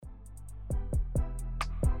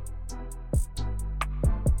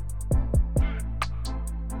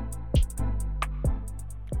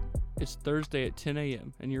It's Thursday at 10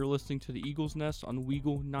 a.m., and you're listening to the Eagles Nest on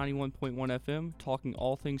Weagle 91.1 FM, talking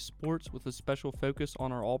all things sports with a special focus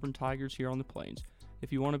on our Auburn Tigers here on the Plains.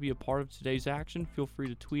 If you want to be a part of today's action, feel free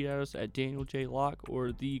to tweet at us at Daniel J. Locke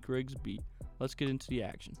or the Griggs Beat. Let's get into the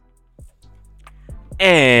action.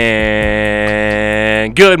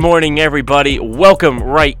 And good morning, everybody. Welcome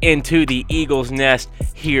right into the Eagles Nest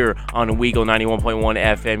here on Weagle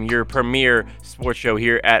 91.1 FM, your premier sports show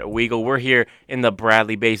here at Weagle. We're here in the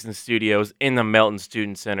Bradley Basin Studios in the Melton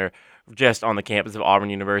Student Center, just on the campus of Auburn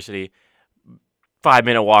University.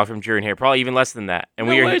 5-minute walk from Jordan here, probably even less than that. And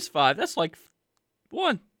no way, it's 5. That's like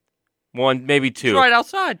one, maybe 2. It's right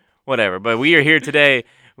outside. Whatever. But we are here today.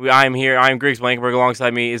 I'm here. I'm Griggs Blankenburg.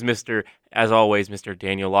 Alongside me is as always, Mr.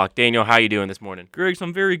 Daniel Locke. Daniel, how you doing this morning? Griggs,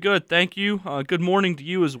 I'm very good. Thank you. Good morning to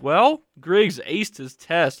you as well. Griggs aced his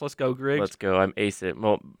test. Let's go, Griggs. Let's go. I'm aced it.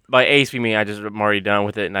 Well, by ace, we mean I'm already done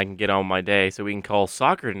with it and I can get on with my day so we can call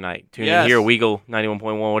soccer tonight. Tune in here, Weagle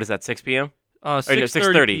 91.1. What is that, 6 p.m.?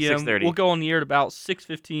 6:30 p.m. 6:30. We'll go on the air at about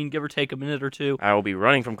 6:15, give or take a minute or two. I will be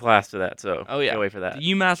running from class to that, so can't wait for that.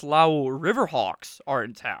 The UMass Lowell Riverhawks are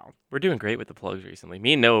in town. We're doing great with the plugs recently.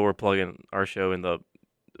 Me and Noah were plugging our show in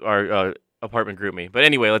our apartment group me. But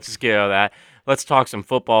anyway, let's just get out of that. Let's talk some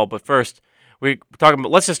football. But first,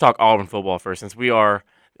 let's just talk Auburn football first, since we are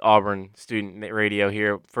Auburn student radio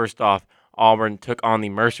here. First off, Auburn took on the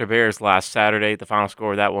Mercer Bears last Saturday. The final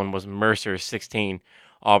score of that one was Mercer 16.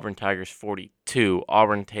 Auburn Tigers 42.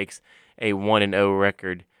 Auburn takes a 1-0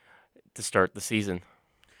 record to start the season.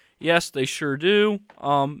 Yes, they sure do.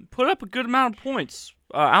 Put up a good amount of points.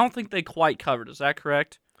 I don't think they quite covered. Is that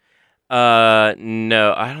correct?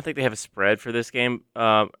 No, I don't think they have a spread for this game.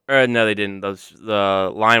 No, they didn't.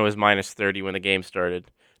 The line was -30 when the game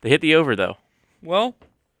started. They hit the over, though. Well,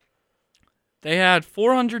 they had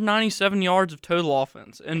 497 yards of total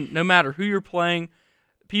offense, and no matter who you're playing,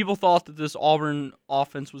 people thought that this Auburn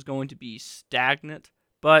offense was going to be stagnant,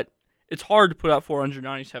 but it's hard to put up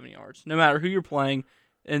 497 yards, no matter who you're playing,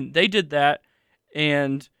 and they did that,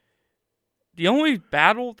 and the only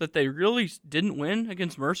battle that they really didn't win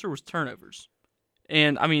against Mercer was turnovers.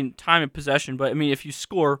 And, time of possession, but, if you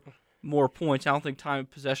score more points, I don't think time of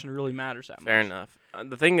possession really matters that much. Fair enough.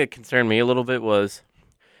 The thing that concerned me a little bit was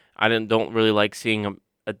I don't really like seeing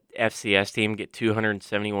a FCS team get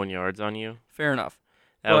 271 yards on you. Fair enough.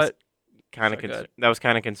 That was kind of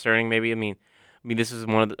concerning. Maybe this is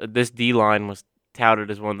this D line was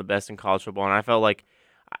touted as one of the best in college football, and I felt like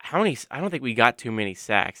I don't think we got too many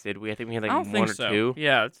sacks, did we? I think we had one or two.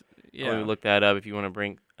 Yeah. Let me look that up if you want to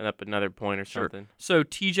bring up another point or something. So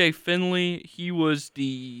TJ Finley, he was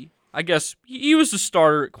he was the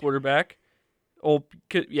starter at quarterback. Oh,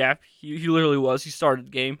 yeah, he literally was. He started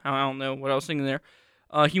the game. I don't know what I was thinking there.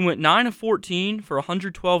 He went 9 of 14 for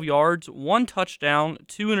 112 yards, 1 touchdown,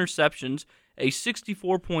 2 interceptions, a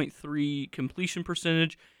 64.3 completion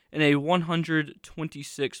percentage, and a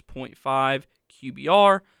 126.5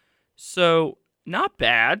 QBR. So, not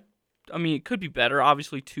bad. It could be better.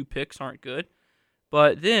 Obviously, 2 picks aren't good.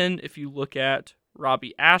 But then, if you look at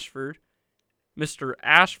Robbie Ashford, Mr.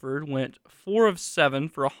 Ashford went 4 of 7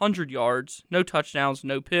 for 100 yards, no touchdowns,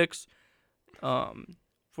 no picks,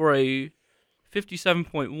 for a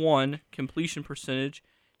 57.1 completion percentage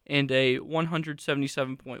and a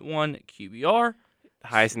 177.1 QBR.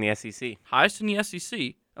 Highest in the SEC. Highest in the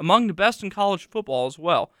SEC. Among the best in college football as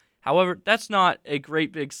well. However, that's not a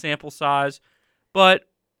great big sample size, but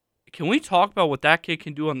can we talk about what that kid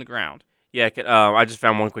can do on the ground? Yeah, I just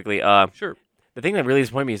found one quickly. Sure. The thing that really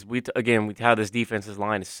disappointed me is how this defensive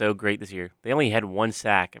line is so great this year. They only had 1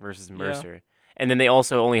 sack versus Mercer. Yeah. And then they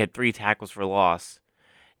also only had 3 tackles for loss.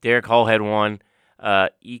 Derek Hall had 1,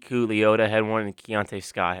 Iku Leota had 1, and Keontae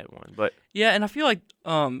Scott had 1. But yeah, and I feel like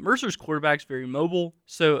Mercer's quarterback's very mobile,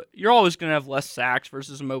 so you're always going to have less sacks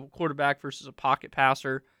versus a mobile quarterback versus a pocket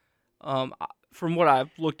passer. From what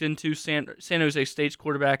I've looked into, San Jose State's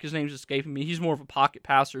quarterback, his name's escaping me. He's more of a pocket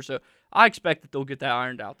passer, so I expect that they'll get that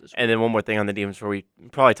ironed out this week. And then one more thing on the defense before we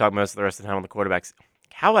probably talk most of the rest of the time on the quarterbacks.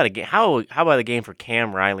 How about a game for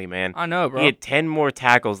Cam Riley, man? I know, bro. He had 10 more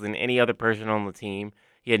tackles than any other person on the team.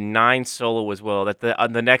 He had 9 solo as well. That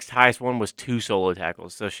the next highest one was 2 solo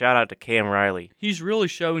tackles. So shout out to Cam Riley. He's really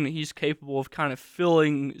showing that he's capable of kind of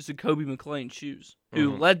filling Zacoby McClain's shoes,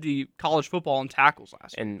 who led the college football in tackles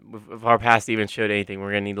last year. And if our pass even showed anything,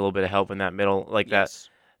 we're going to need a little bit of help in that middle,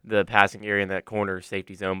 the passing area in that corner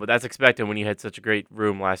safety zone. But that's expected when you had such a great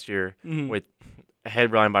room last year with a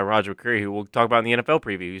headline by Roger McCreary, who we'll talk about in the NFL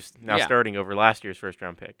preview. He's now starting over last year's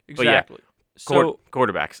first-round pick. Exactly. But So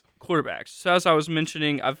quarterbacks. So as I was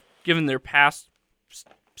mentioning, I've given their past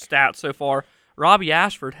stats so far. Robbie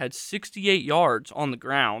Ashford had 68 yards on the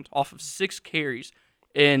ground off of 6 carries.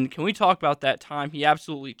 And can we talk about that time? He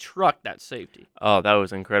absolutely trucked that safety. Oh, that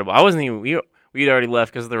was incredible. I wasn't even. We'd already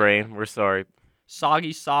left because of the rain. We're sorry.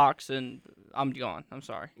 Soggy socks, and I'm gone. I'm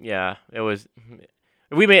sorry. Yeah, it was.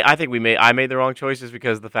 I made the wrong choices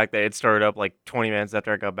because of the fact that it started up like 20 minutes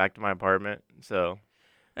after I got back to my apartment. So,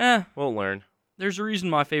 we'll learn. There's a reason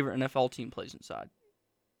my favorite NFL team plays inside.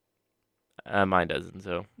 Mine doesn't.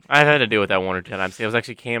 So I've had to deal with that 1 or 2 times. It was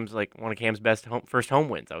actually one of Cam's best first home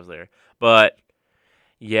wins. I was there, but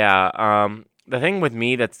yeah. The thing with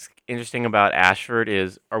me that's interesting about Ashford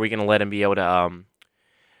is, are we going to let him be able to?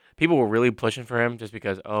 People were really pushing for him just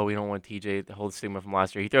because, we don't want TJ to hold the stigma from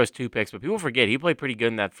last year. He throws 2 picks, but people forget he played pretty good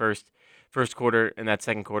in that first quarter and that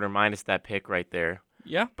second quarter, minus that pick right there.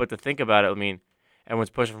 Yeah. But to think about it, I mean, everyone's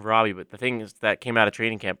pushing for Robbie, but the things that came out of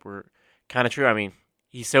training camp were kind of true. I mean,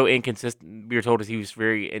 he's so inconsistent. We were told he was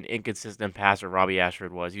an inconsistent passer, Robbie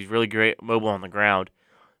Ashford was. He's really great mobile on the ground,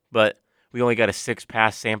 but we only got a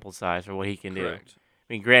 6-pass sample size for what he can do. Correct.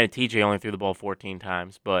 I mean, granted, TJ only threw the ball 14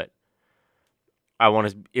 times, but I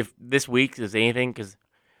want to, if this week is anything, because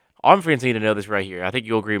Auburn fans need to know this right here. I think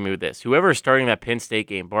you'll agree with me with this. Whoever is starting that Penn State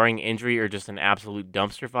game, barring injury or just an absolute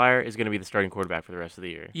dumpster fire, is going to be the starting quarterback for the rest of the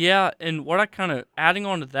year. Yeah, and what I kind of adding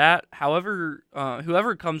on to that,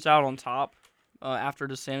 whoever comes out on top after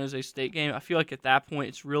the San Jose State game, I feel like at that point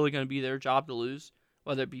it's really going to be their job to lose,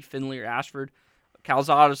 whether it be Finley or Ashford.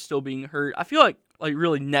 Calzada's still being hurt. I feel like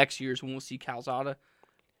really next year is when we'll see Calzada.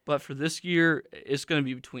 But for this year, it's going to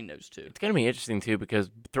be between those two. It's going to be interesting, too, because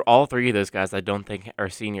all 3 of those guys I don't think are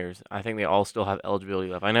seniors. I think they all still have eligibility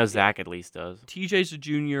left. I know Zach at least does. TJ's a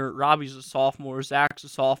junior, Robbie's a sophomore, Zach's a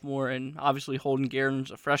sophomore, and obviously Holden Garden's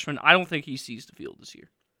a freshman. I don't think he sees the field this year.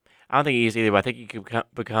 I don't think he is either, but I think he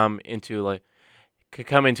could come into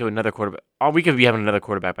another quarterback. We could be having another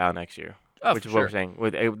quarterback battle next year. Oh, which is what we're saying.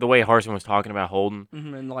 With the way Harsin was talking about Holden.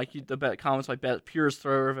 Mm-hmm, and the comments like that, purest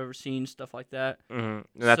thrower I've ever seen, stuff like that. Mm-hmm. And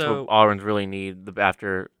that's what Auburn's really need.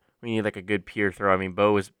 We need like a good pure throw. I mean,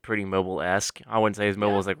 Bo is pretty mobile-esque. I wouldn't say as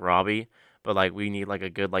mobile as like Robbie, but we need like a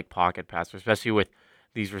good pocket passer, especially with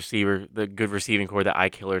these receivers, the good receiving core that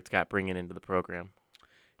Ike Hillert's got bringing into the program.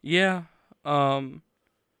 Yeah. And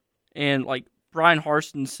Brian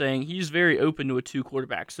Harson's saying he's very open to a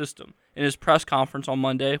 2-quarterback system in his press conference on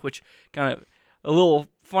Monday, which kind of a little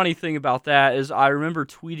funny thing about that is I remember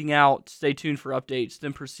tweeting out, stay tuned for updates,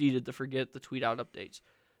 then proceeded to forget to tweet out updates.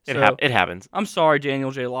 So, it happens. I'm sorry,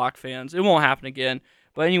 Daniel J. Locke fans. It won't happen again.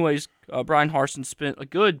 But anyways, Brian Harsin spent a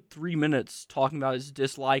good 3 minutes talking about his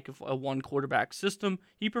dislike of a 1-quarterback system.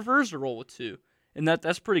 He prefers to roll with 2. And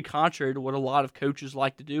that's pretty contrary to what a lot of coaches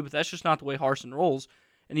like to do, but that's just not the way Harsin rolls.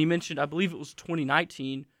 And he mentioned, I believe it was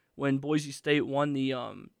 2019, when Boise State won the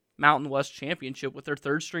Mountain West Championship with their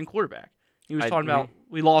 3rd-string quarterback. He was talking about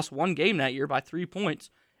we lost 1 game that year by 3 points,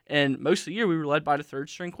 and most of the year we were led by the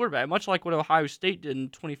 3rd-string quarterback, much like what Ohio State did in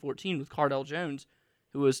 2014 with Cardell Jones,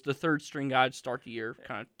 who was the 3rd-string guy to start the year,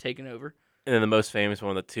 kind of taking over. And then the most famous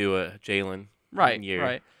one, the Jalen year.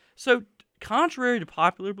 Right. So, contrary to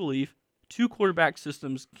popular belief, 2 quarterback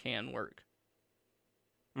systems can work.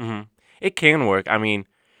 Mm-hmm. It can work. I mean,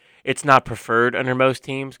 it's not preferred under most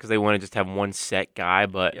teams because they want to just have one set guy,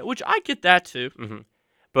 but which I get that too. Mm-hmm.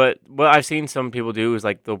 But what I've seen some people do is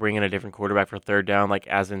they'll bring in a different quarterback for 3rd down,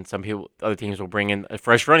 as in other teams will bring in a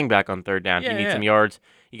fresh running back on 3rd down. If you need some yards,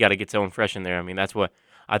 you got to get someone fresh in there. I mean, that's what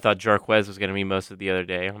I thought Jarquez was going to be most of the other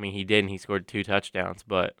day. I mean, he did, and he scored 2 touchdowns,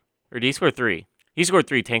 or did he score 3? He scored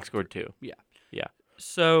 3. Tank scored 2. Yeah. Yeah.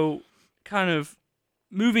 So, kind of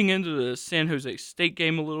moving into the San Jose State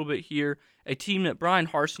game a little bit here, a team that Brian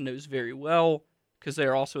Harsin knows very well because they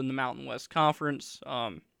are also in the Mountain West Conference.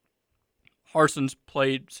 Harsin's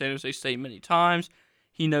played San Jose State many times.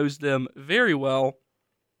 He knows them very well.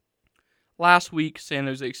 Last week, San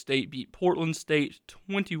Jose State beat Portland State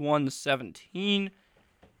 21-17.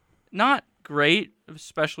 Not great,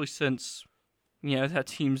 especially since that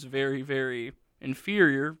team's very, very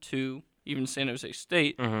inferior to even San Jose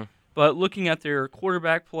State. Mm-hmm. But looking at their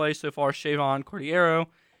quarterback play so far, Shavon Cordeiro,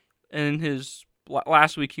 in his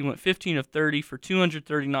last week he went 15 of 30 for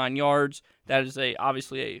 239 yards. That is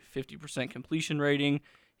obviously a 50% completion rating.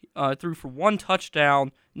 Threw for 1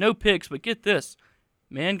 touchdown, no picks, but get this.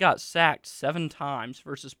 Man got sacked 7 times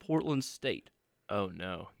versus Portland State. Oh,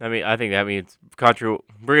 no. I think that means we're going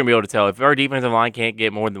to be able to tell. If our defensive line can't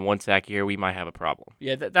get more than 1 sack here, we might have a problem.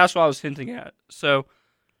 Yeah, that's what I was hinting at. So,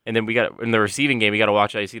 and then in the receiving game, we got to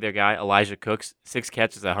watch out. You see their guy, Elijah Cooks, 6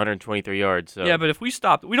 catches, 123 yards. So. Yeah, but if we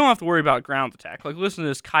stop, we don't have to worry about ground attack. Listen to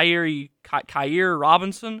this, Kyer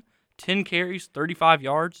Robinson, 10 carries, 35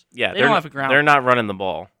 yards. Yeah, they don't have a ground. They're not running the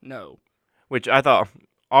ball. No. which I thought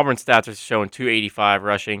Auburn's stats are showing 285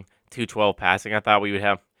 rushing, 212 passing. I thought we would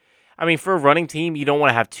have. I mean, for a running team, you don't want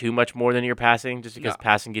to have too much more than your passing, just because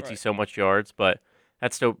passing gets you so much yards. But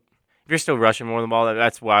that's still, if you're still rushing more than the ball,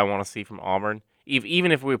 that's what I want to see from Auburn.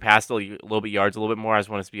 Even if we pass a little bit yards, a little bit more, I just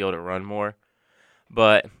want us to be able to run more.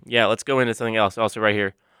 But yeah, let's go into something else. Also, right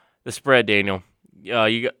here, the spread, Daniel.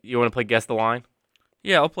 You want to play guess the line?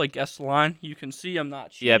 Yeah, I'll play guess the line. You can see I'm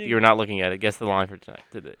not cheating. Yep, you're not looking at it. Guess the line for tonight.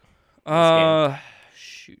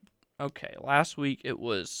 Shoot. Okay, last week it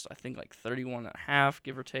was, I think, like 31.5,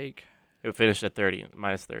 give or take. It finished at 30,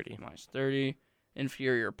 minus 30. Minus 30.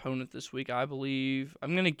 Inferior opponent this week, I believe.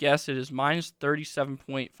 I'm going to guess it is minus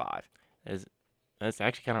 37.5. That's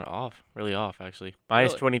actually kind of off. Really off, actually.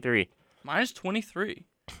 Minus 23. Minus 23.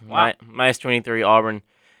 Wow. Minus 23. Auburn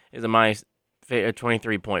is a minus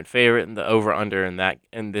 23-point favorite, and the over-under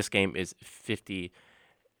in this game is 50.5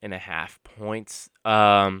 points.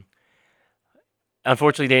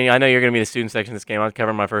 Unfortunately, Danny, I know you're going to be the student section of this game. I'm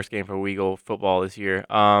covering my first game for Weagle football this year.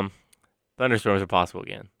 Thunderstorms are possible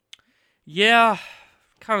again. Yeah,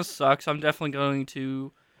 kind of sucks. I'm definitely going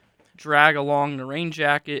to drag along the rain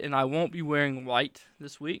jacket, and I won't be wearing white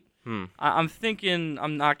this week. I'm thinking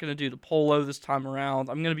I'm not going to do the polo this time around.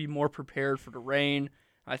 I'm going to be more prepared for the rain.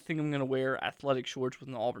 I think I'm going to wear athletic shorts with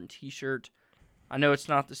an Auburn t-shirt. I know it's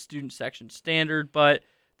not the student section standard, but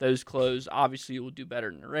those clothes obviously will do better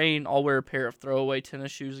in the rain. I'll wear a pair of throwaway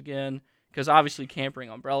tennis shoes again because obviously can't bring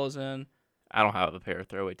umbrellas in. I don't have a pair of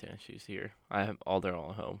throwaway tennis shoes here. I have they're all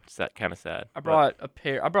at home. It's kind of sad. I brought a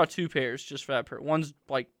pair. I brought two pairs just for that pair. One's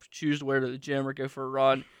like shoes to wear to the gym or go for a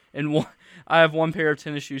run, and I have one pair of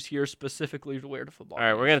tennis shoes here specifically to wear to football. All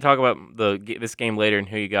right, we're gonna talk about this game later and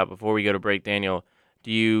who you got. Before we go to break, Daniel,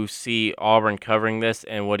 do you see Auburn covering this,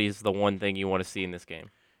 and what is the one thing you want to see in this game?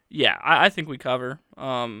 Yeah, I think we cover.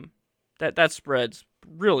 That spread's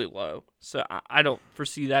really low, so I don't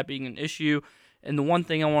foresee that being an issue. And the one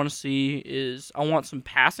thing I want to see is I want some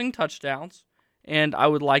passing touchdowns, and I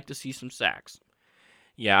would like to see some sacks.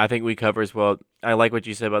 Yeah, I think we cover as well. I like what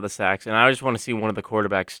you said about the sacks, and I just want to see one of the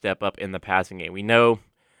quarterbacks step up in the passing game. We know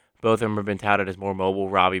both of them have been touted as more mobile,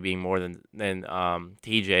 Robbie being more than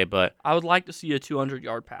TJ, but I would like to see a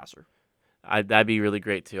 200-yard passer. That'd be really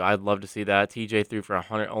great, too. I'd love to see that. TJ threw for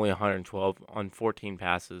only 112 on 14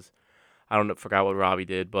 passes. Forgot what Robbie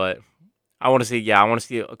did, but I want to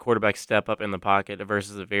see a quarterback step up in the pocket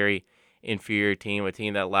versus a very inferior team, a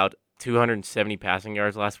team that allowed 270 passing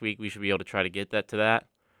yards last week. We should be able to try to get that to that.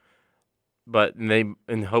 But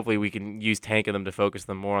hopefully we can use Tank and them to focus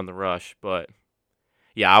them more on the rush. But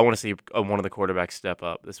yeah, I want to see one of the quarterbacks step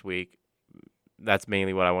up this week. That's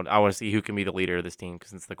mainly what I want. I want to see who can be the leader of this team, because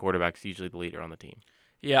since the quarterback's usually the leader on the team.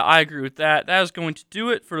 Yeah, I agree with that. That is going to do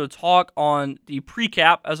it for the talk on the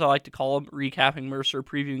pre-cap, as I like to call them, recapping Mercer,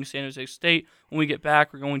 previewing San Jose State. When we get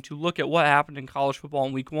back, we're going to look at what happened in college football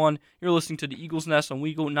in Week 1. You're listening to the Eagles Nest on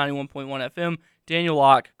Weagle 91.1 FM. Daniel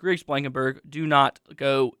Locke, Griggs Blankenburg. Do not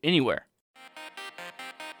go anywhere.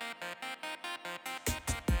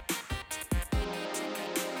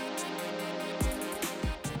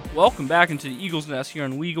 Welcome back into the Eagles Nest here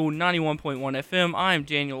on Weagle 91.1 FM. I am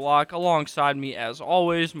Daniel Locke. Alongside me, as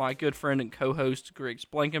always, my good friend and co-host, Griggs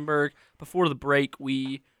Blankenburg. Before the break,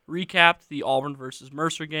 we recapped the Auburn versus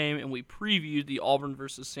Mercer game, and we previewed the Auburn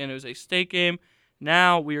versus San Jose State game.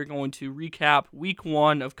 Now we are going to recap Week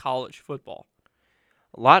 1 of college football.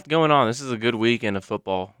 A lot going on. This is a good weekend of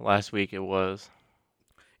football. Last week it was.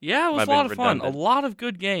 Yeah, it was a lot of fun. A lot of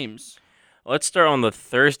good games. Let's start on the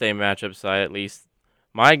Thursday matchup side, at least.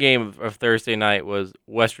 My game of Thursday night was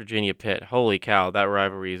West Virginia Pitt. Holy cow, that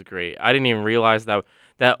rivalry is great. I didn't even realize I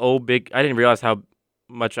didn't realize how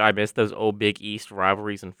much I missed those old Big East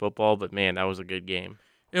rivalries in football, but man, that was a good game.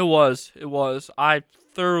 It was. I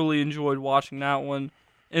thoroughly enjoyed watching that one.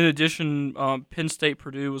 In addition, Penn State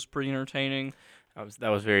Purdue was pretty entertaining. That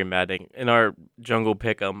was very maddening. In our jungle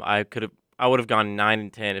pick'em, I would have gone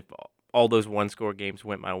 9-10 if all those one-score games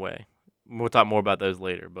went my way. We'll talk more about those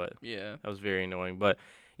later, but yeah, that was very annoying. But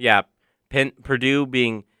yeah, Purdue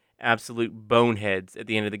being absolute boneheads at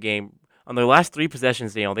the end of the game. On their last 3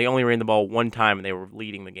 possessions, they only ran the ball one time, and they were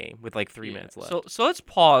leading the game with like 3 minutes left. So let's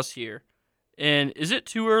pause here. And is it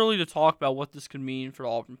too early to talk about what this could mean for the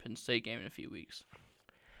Auburn-Penn State game in a few weeks?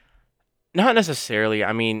 Not necessarily.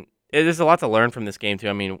 I mean, there's a lot to learn from this game, too.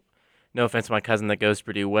 I mean, no offense to my cousin that goes to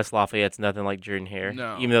Purdue, West Lafayette's nothing like Jordan-Hare.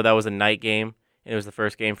 No. Even though that was a night game. It was the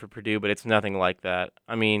first game for Purdue, but it's nothing like that.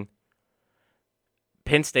 I mean,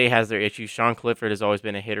 Penn State has their issues. Sean Clifford has always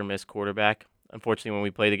been a hit-or-miss quarterback, unfortunately, when we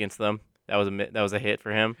played against them. That was a hit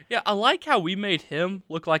for him. Yeah, I like how we made him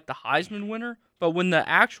look like the Heisman winner, but when the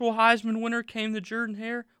actual Heisman winner came to Jordan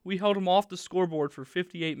Hare, we held him off the scoreboard for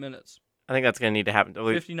 58 minutes. I think that's going to need to happen.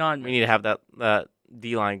 59 minutes. We need to have that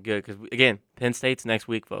D-line good because, again, Penn State's next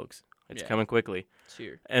week, folks. It's coming quickly. It's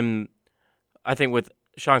here. And I think with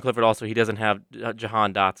Sean Clifford also, he doesn't have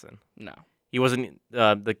Jahan Dotson. No. He wasn't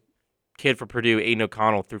the kid for Purdue, Aiden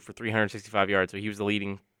O'Connell, threw for 365 yards, so he was the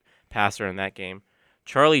leading passer in that game.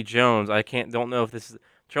 Charlie Jones, don't know if this is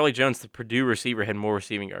Charlie Jones, the Purdue receiver, had more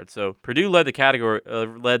receiving yards. So Purdue led the category,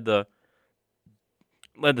 led the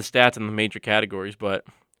stats in the major categories. But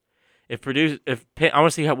I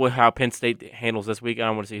want to see how Penn State handles this week. I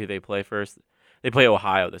want to see who they play first. They play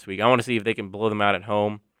Ohio this week. I want to see if they can blow them out at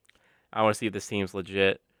home. I want to see if this team's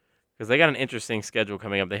legit because they got an interesting schedule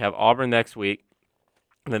coming up. They have Auburn next week,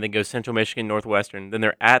 and then they go Central Michigan, Northwestern. Then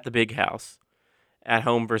they're at the Big House, at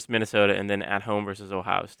home versus Minnesota, and then at home versus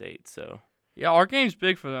Ohio State. So yeah, our game's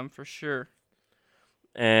big for them for sure.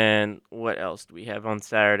 And what else do we have on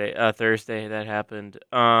Thursday that happened?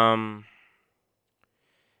 And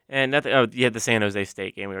nothing. Oh, you had the San Jose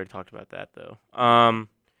State game. We already talked about that though.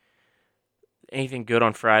 Anything good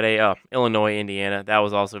on Friday? Oh, Illinois, Indiana. That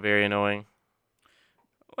was also very annoying.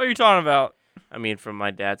 What are you talking about? I mean, from my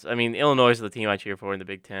dad's. I mean, Illinois is the team I cheer for in the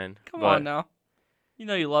Big Ten. Come on now. You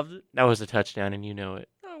know you loved it. That was a touchdown, and you know it.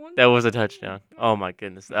 That was a touchdown. Oh, my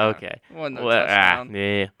goodness. Okay. Wasn't no touchdown.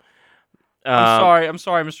 Yeah. I'm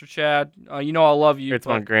sorry, Mr. Chad. You know I love you. It's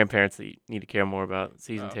my grandparents that you need to care more about.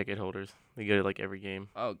 Season ticket holders. They go to, like, every game.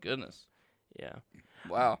 Oh, goodness. Yeah.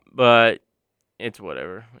 Wow. But it's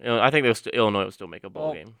whatever. I think Illinois will still make a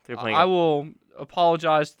bowl game. They're playing. I will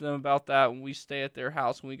apologize to them about that when we stay at their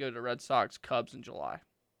house when we go to Red Sox Cubs in July.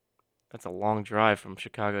 That's a long drive from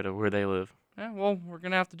Chicago to where they live. Yeah, well, we're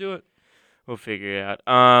going to have to do it. We'll figure it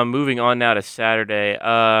out. Moving on now to Saturday.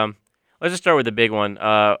 Let's just start with the big one.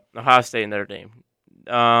 Ohio State and Notre Dame.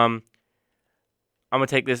 I'm going to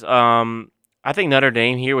take this. I think Notre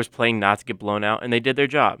Dame here was playing not to get blown out, and they did their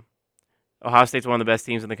job. Ohio State's one of the best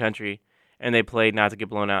teams in the country, and they played not to get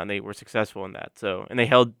blown out, and they were successful in that. And they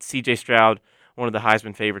held C.J. Stroud, one of the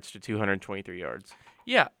Heisman favorites, to 223 yards.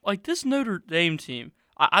 Yeah, like this Notre Dame team,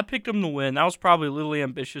 I picked them to win. That was probably a little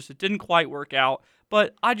ambitious. It didn't quite work out,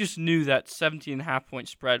 but I just knew that 17.5-point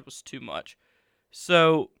spread was too much.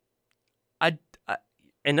 So, and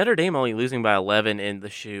Notre Dame only losing by 11 in the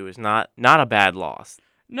shoe is not a bad loss.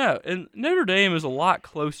 No, and Notre Dame is a lot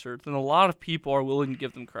closer than a lot of people are willing to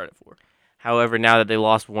give them credit for. However, now that they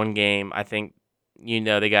lost one game, I think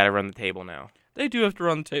they got to run the table now. They do have to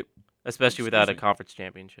run the table, especially without a conference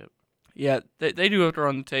championship. Yeah, they do have to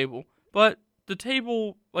run the table, but the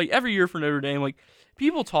table, like every year for Notre Dame, like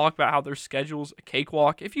people talk about how their schedule's a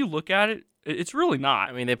cakewalk. If you look at it, it's really not.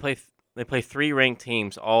 I mean, they play 3 ranked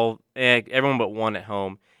teams, everyone but one at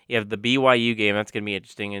home. You have the BYU game. That's going to be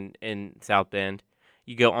interesting in South Bend.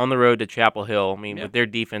 You go on the road to Chapel Hill. I mean, with their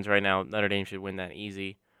defense right now, Notre Dame should win that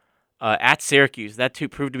easy. At Syracuse, that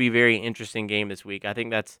proved to be a very interesting game this week. I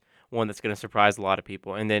think that's one that's going to surprise a lot of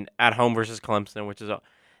people. And then at home versus Clemson,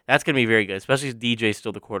 that's going to be very good, especially if DJ's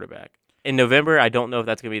still the quarterback. In November, I don't know if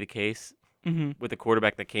that's going to be the case with the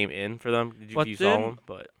quarterback that came in for them. You saw him?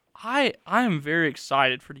 But I am very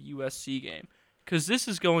excited for the USC game because this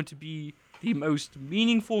is going to be the most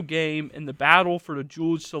meaningful game in the battle for the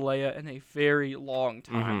Jules Salea in a very long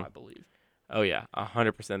time, I believe. Oh, yeah,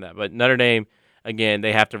 100% that. But Notre Dame, again,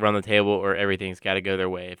 they have to run the table or everything's got to go their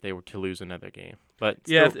way if they were to lose another game. But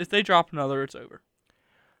still, if they drop another, it's over.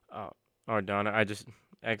 Oh, Donna, I just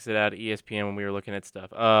exited out of ESPN when we were looking at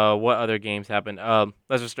stuff. What other games happened?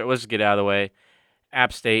 Let's just get out of the way.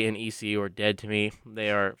 App State and ECU are dead to me. They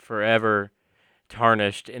are forever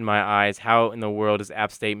tarnished in my eyes. How in the world does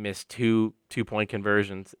App State miss two-point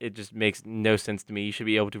conversions? It just makes no sense to me. You should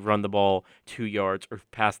be able to run the ball 2 yards or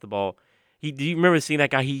pass the ball. Do you remember seeing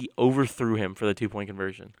that guy? He overthrew him for the 2-point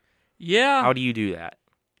conversion. Yeah. How do you do that?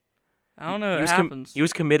 I don't know. It happens. He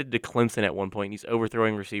was committed to Clemson at one point. And he's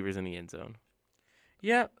overthrowing receivers in the end zone.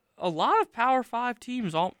 Yeah, a lot of Power 5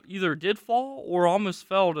 teams either did fall or almost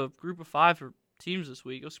fell to Group of 5 teams this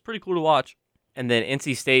week. It was pretty cool to watch. And then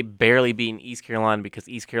NC State barely beating East Carolina because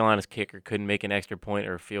East Carolina's kicker couldn't make an extra point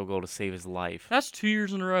or a field goal to save his life. That's 2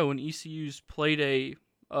 years in a row when ECU's played a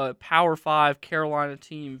Power 5 Carolina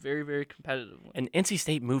team very, very competitively. And NC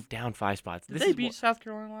State moved down 5 spots. Did they beat South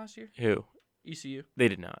Carolina last year? Who? ECU. They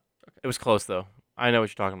did not. Okay. It was close, though. I know what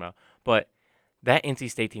you're talking about. But that NC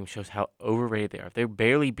State team shows how overrated they are. If they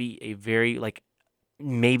barely beat a very,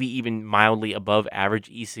 maybe even mildly above average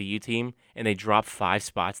ECU team, and they drop 5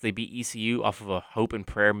 spots, they beat ECU off of a hope and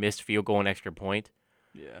prayer missed field goal and extra point.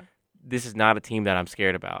 Yeah. this is not a team that I'm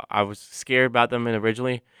scared about. I was scared about them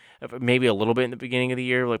originally, maybe a little bit in the beginning of the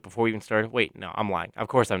year, like before we even started. Wait, no, I'm lying. Of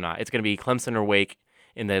course I'm not. It's going to be Clemson or Wake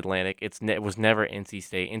in the Atlantic. It was never NC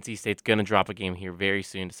State. NC State's going to drop a game here very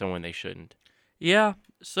soon to someone they shouldn't. Yeah,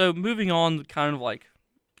 so moving on to kind of like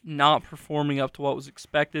not performing up to what was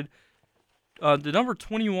expected. The number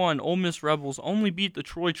 21 Ole Miss Rebels only beat the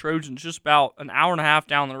Troy Trojans just about an hour and a half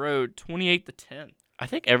down the road, 28-10. I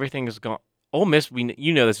think everything has gone. Ole Miss,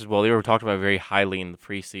 you know this as well. They were talked about very highly in the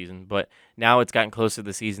preseason, but now it's gotten close to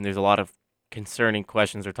the season. There's a lot of concerning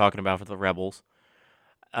questions they're talking about for the Rebels.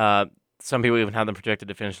 Some people even have them projected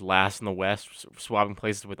to finish last in the West, swapping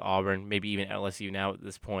places with Auburn, maybe even LSU now at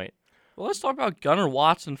this point. Well, let's talk about Gunnar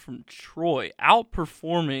Watson from Troy,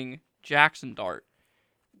 outperforming Jackson Dart.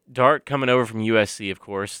 Dart coming over from USC, of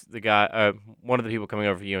course. The guy, one of the people coming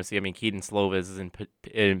over from USC. I mean, Keaton Slovis is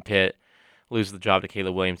in Pitt, loses the job to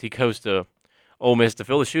Caleb Williams. He goes to Ole Miss to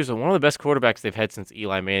fill the shoes of one of the best quarterbacks they've had since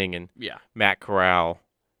Eli Manning and Matt Corral.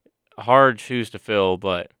 Hard shoes to fill,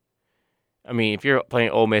 but I mean, if you're playing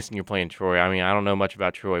Ole Miss and you're playing Troy, I mean, I don't know much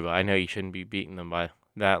about Troy, but I know you shouldn't be beating them by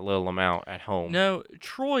that little amount at home. No,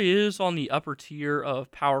 Troy is on the upper tier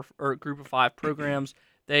of power or Group of 5 programs.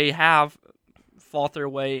 They have fought their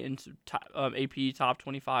way into AP top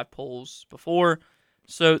 25 polls before,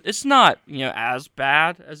 so it's not as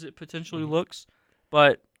bad as it potentially looks.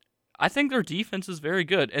 But I think their defense is very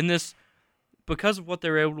good, and this because of what they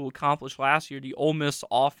were able to accomplish last year. The Ole Miss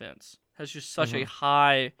offense has just such a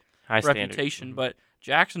high reputation, but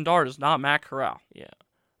Jackson Dart is not Matt Corral.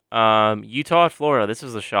 Yeah. Utah at Florida. This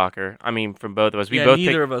was a shocker. I mean, from both of us.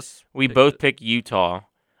 Neither of us. We both picked Utah.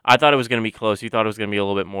 I thought it was going to be close. You thought it was going to be a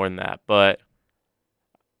little bit more than that, but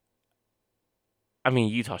I mean,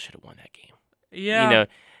 Utah should have won that game. Yeah.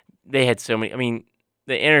 They had so many. I mean,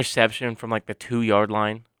 the interception from like the 2-yard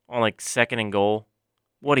line on like 2nd and goal.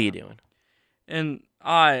 What are you doing? And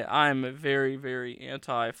I'm a very, very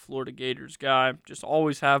anti-Florida Gators guy. Just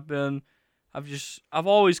always have been. I've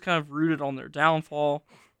always kind of rooted on their downfall.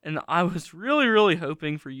 And I was really, really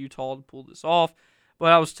hoping for Utah to pull this off.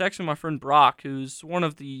 But I was texting my friend Brock, who's one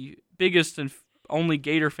of the biggest and only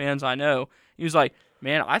Gator fans I know. He was like,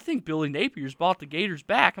 man, I think Billy Napier's bought the Gators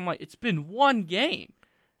back. I'm like, it's been one game.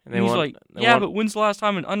 And he's like, but when's the last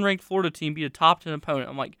time an unranked Florida team beat a top 10 opponent?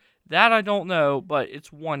 I'm like, that I don't know, but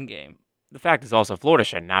it's one game. The fact is also Florida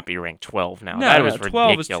should not be ranked 12 now. No, that was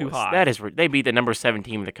 12 ridiculous. is too high. They beat the number 7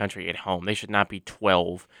 team in the country at home. They should not be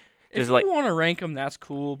 12. If you want to rank them, that's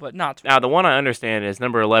cool, but not 12. Now, the one I understand is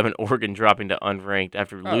number 11, Oregon, dropping to unranked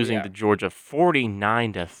after losing to Georgia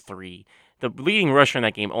 49-3. The leading rusher in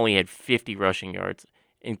that game only had 50 rushing yards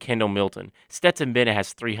in Kendall Milton. Stetson Bennett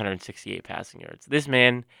has 368 passing yards. This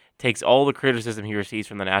man takes all the criticism he receives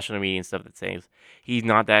from the national media and stuff that says he's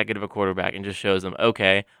not that good of a quarterback and just shows them,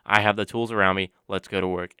 okay, I have the tools around me, let's go to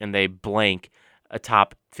work. And they blank a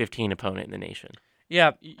top 15 opponent in the nation.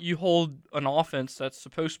 Yeah, you hold an offense that's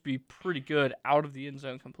supposed to be pretty good out of the end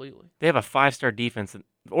zone completely. They have a 5-star defense.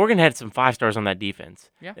 Oregon had some 5 stars on that defense.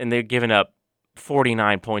 Yeah. And they're giving up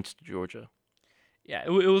 49 points to Georgia. Yeah, it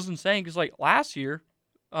was insane because like last year,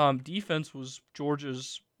 defense was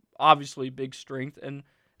Georgia's obviously big strength, and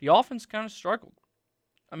the offense kind of struggled.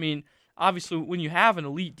 I mean, obviously, when you have an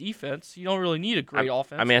elite defense, you don't really need a great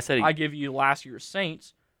offense. I mean, I give you last year's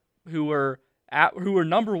Saints, who were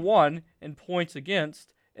number 1 in points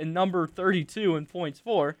against and number 32 in points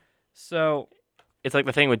for. So it's like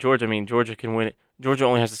the thing with Georgia. I mean, Georgia can win. Georgia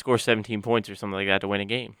only has to score 17 points or something like that to win a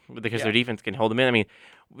game because their defense can hold them in. I mean,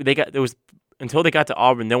 until they got to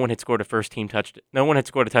Auburn, no one had scored a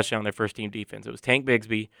touchdown on their first team defense. It was Tank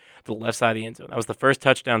Bigsby to the left side of the end zone. That was the first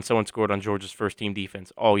touchdown someone scored on Georgia's first team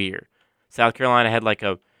defense all year. South Carolina had like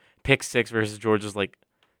a pick 6 versus Georgia's like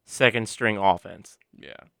second string offense.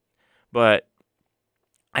 Yeah. But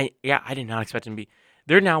I did not expect them to be.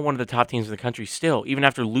 They're now one of the top teams in the country still, even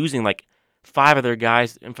after losing like 5 of their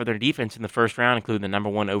guys and for their defense in the first round, including the number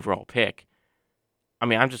 1 overall pick. I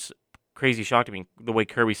mean, I'm just crazy shocked at me the way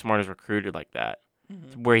Kirby Smart is recruited like that,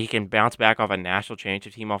 where he can bounce back off a national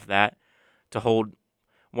championship team off that to hold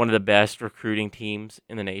one of the best recruiting teams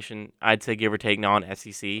in the nation. I'd say give or take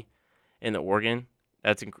non-SEC in the Oregon.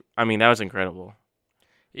 That was incredible.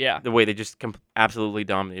 Yeah. The way they just absolutely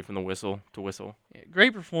dominated from the whistle to whistle. Yeah,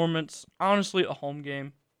 great performance. Honestly, a home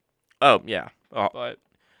game. Oh, yeah. But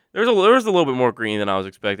there was a little bit more green than I was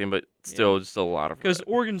expecting, but still just a lot of red. Because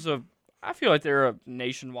Oregon's I feel like they're a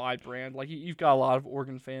nationwide brand. Like, you've got a lot of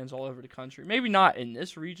Oregon fans all over the country. Maybe not in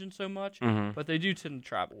this region so much, but they do tend to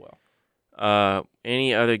travel well.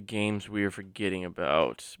 Any other games we are forgetting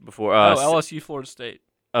about before? LSU, Florida State.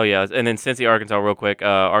 Oh, yeah. And then Cincy, Arkansas, real quick.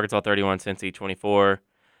 Arkansas 31, Cincy 24.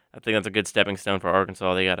 I think that's a good stepping stone for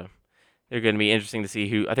Arkansas. They're going to be interesting to see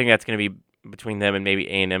who. I think that's going to be between them and maybe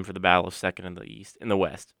A&M for the battle of second in the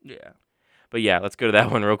West. Yeah. But yeah, let's go to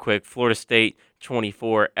that one real quick. Florida State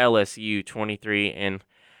 24, LSU 23, and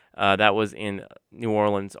that was in New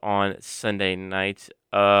Orleans on Sunday night.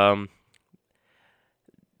 That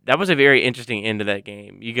was a very interesting end to that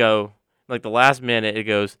game. You go like the last minute, it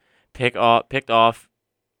goes picked off,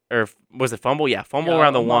 or was it fumble? Yeah, fumble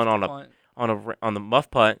around the one on the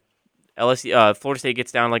muff punt. Florida State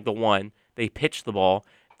gets down like the one. They pitched the ball,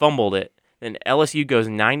 fumbled it. Then LSU goes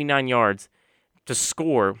 99 yards to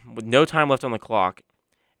score with no time left on the clock,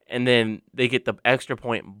 and then they get the extra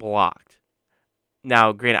point blocked.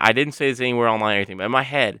 Now, granted, I didn't say this anywhere online or anything, but in my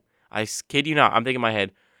head, I kid you not, I'm thinking in my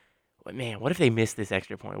head, man, what if they missed this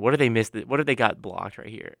extra point? What if they missed it? What if they got blocked right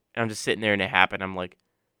here? And I'm just sitting there and it happened. I'm like,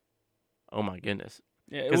 oh my goodness.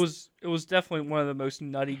 Yeah, it was definitely one of the most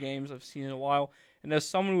nutty games I've seen in a while. And as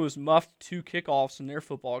someone who was muffed 2 kickoffs in their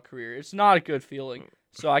football career, it's not a good feeling.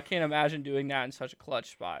 So I can't imagine doing that in such a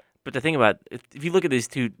clutch spot. But the thing about if you look at these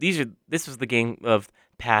two, this was the game of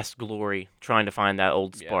past glory, trying to find that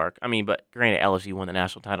old spark. Yeah. I mean, but granted, LSU won the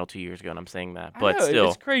national title 2 years ago, and I'm saying that. But still,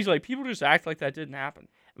 it's crazy. Like people just act like that didn't happen.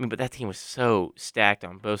 I mean, but that team was so stacked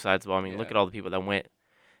on both sides of the ball. I mean, look at all the people that went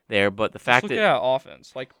there. But the fact look at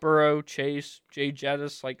offense, like Burrow, Chase, Jay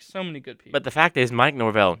Jettis, like so many good people. But the fact is, Mike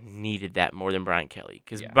Norvell needed that more than Brian Kelly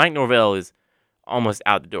because Mike Norvell is almost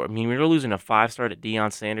out the door. I mean, we're losing a 5-star to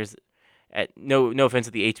Deion Sanders. At no offense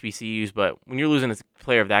to the HBCUs, but when you're losing a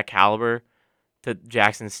player of that caliber to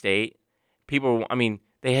Jackson State,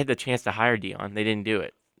 they had the chance to hire Deion. They didn't do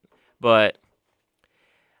it. But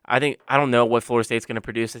I don't know what Florida State's going to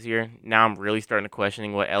produce this year. Now I'm really starting to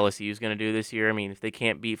questioning what LSU is going to do this year. I mean, if they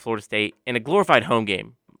can't beat Florida State in a glorified home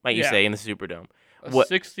game, might you say, in the Superdome. A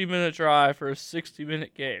 60-minute drive for a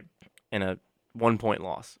 60-minute game. And a 1-point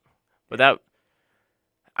loss. But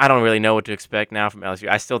I don't really know what to expect now from LSU.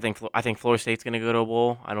 I think Florida State's going to go to a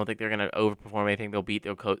bowl. I don't think they're going to overperform anything. They'll beat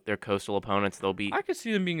their coastal opponents. I could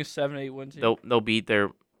see them being a 7-8 win team. They'll beat their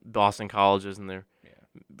Boston Colleges and their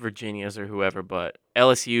Virginias or whoever. But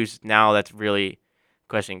LSU's now that's really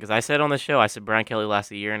questioning because I said on the show Brian Kelly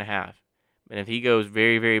lasts a year and a half, and if he goes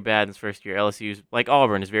very very bad in his first year, LSU's like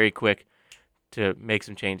Auburn is very quick to make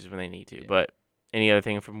some changes when they need to. Yeah. But any other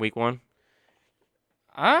thing from week 1?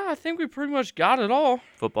 I think we pretty much got it all.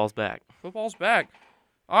 Football's back.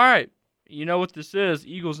 All right. You know what this is.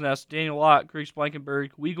 Eagles Nest, Daniel Locke, Griggs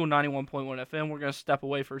Blankenburg, Weagle 91.1 FM. We're going to step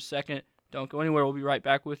away for a second. Don't go anywhere. We'll be right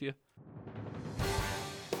back with you.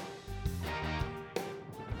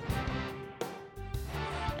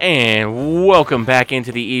 And welcome back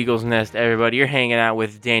into the Eagles Nest, everybody. You're hanging out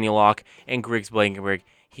with Daniel Locke and Griggs Blankenburg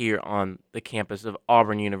here on the campus of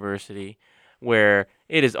Auburn University, where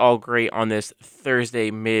it is all great on this Thursday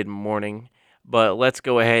mid-morning. But let's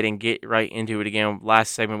go ahead and get right into it again.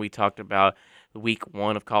 Last segment, we talked about the week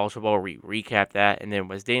 1 of college football. We recapped that. And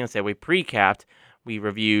then, as Daniel said, we pre-capped. We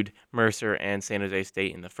reviewed Mercer and San Jose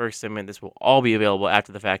State in the first segment. This will all be available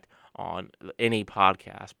after the fact on any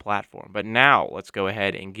podcast platform. But now, let's go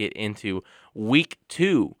ahead and get into week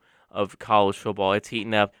 2 of college football. It's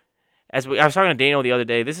heating up. I was talking to Daniel the other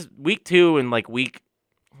day. This is week 2 and like week,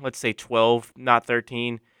 let's say 12, not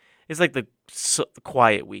 13. It's like the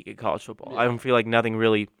quiet week in college football. I don't feel like nothing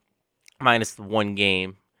really, minus the one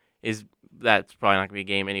game, that's probably not going to be a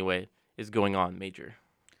game anyway, is going on major.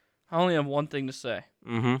 I only have one thing to say.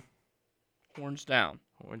 Mm-hmm. Horns down.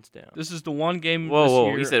 Horns down. This is the one game this year.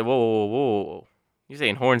 Whoa. He said, whoa. You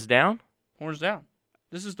saying horns down? Horns down.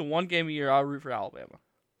 This is the one game a year I'll root for Alabama.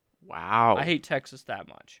 Wow. I hate Texas that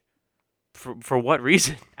much. For what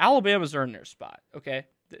reason? Alabama's earned their spot, okay?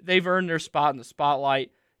 They've earned their spot in the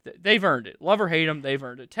spotlight. They've earned it. Love or hate them, they've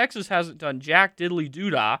earned it. Texas hasn't done jack diddly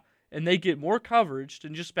doodah, and they get more coverage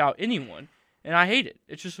than just about anyone, and I hate it.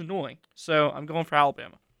 It's just annoying. So I'm going for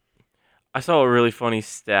Alabama. I saw a really funny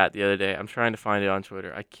stat the other day. I'm trying to find it on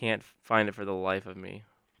Twitter. I can't find it for the life of me.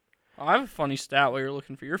 I have a funny stat while you're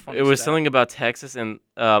looking for your funny stat. It was something about Texas and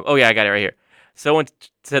I got it right here. Someone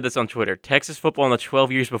said this on Twitter. Texas football in the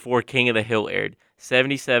 12 years before King of the Hill aired.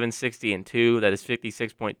 77, 60, and 2. That is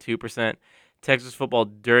 56.2%. Texas football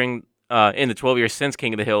during in the 12 years since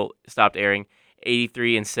King of the Hill stopped airing.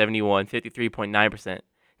 83 and 71, 53.9%.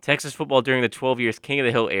 Texas football during the 12 years King of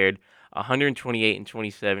the Hill aired. 128 and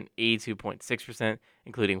 27, 82.6%,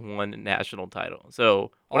 including one national title.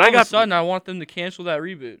 So all of a sudden, I want them to cancel that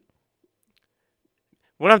reboot.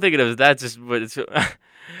 What I'm thinking of is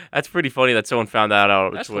that's pretty funny that someone found that out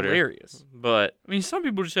on Twitter. That's hilarious. But I mean, some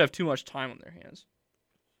people just have too much time on their hands.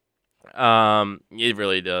 It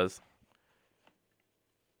really does.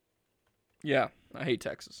 Yeah. I hate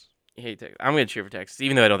Texas. You hate Texas. I'm going to cheer for Texas,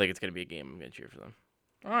 even though I don't think it's going to be a game. I'm going to cheer for them.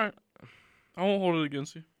 All right. I won't hold it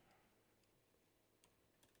against you.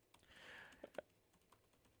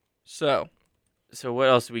 So what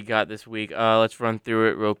else we got this week? Let's run through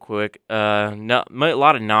it real quick. A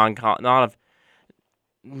lot of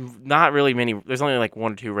not really many. There's only like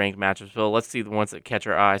 1 or 2 ranked matchups. So let's see the ones that catch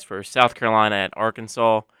our eyes first. South Carolina at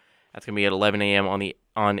Arkansas. That's gonna be at 11 a.m.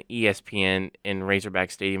 on ESPN in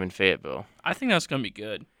Razorback Stadium in Fayetteville. I think that's gonna be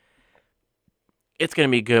good. It's gonna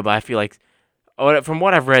be good, but I feel like, from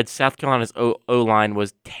what I've read, South Carolina's O line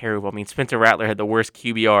was terrible. I mean, Spencer Rattler had the worst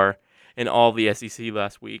QBR in all the SEC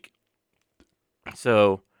last week.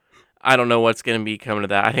 So I don't know what's going to be coming to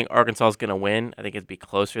that. I think Arkansas is going to win. I think it'd be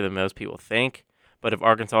closer than most people think. But if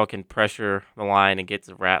Arkansas can pressure the line and get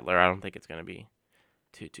to Rattler, I don't think it's going to be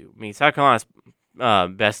too. I mean, South Carolina's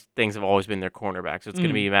best things have always been their cornerbacks. So it's going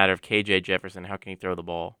to be a matter of KJ Jefferson. How can he throw the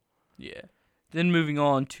ball? Yeah. Then moving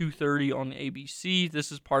on, 2:30 on ABC.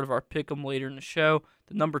 This is part of our pick'em later in the show.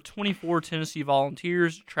 The number 24 Tennessee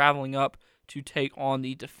Volunteers traveling up to take on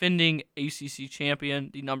the defending ACC champion,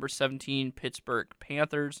 the number 17 Pittsburgh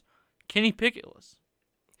Panthers. Kenny Picketless.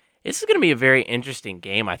 This is going to be a very interesting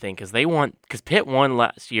game, I think, because Pitt won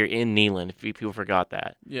last year in Neyland, if people forgot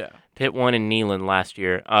that. Yeah. Pitt won in Neyland last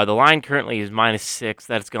year. The line currently is -6.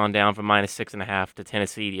 That's gone down from -6.5 to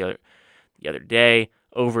Tennessee the other day.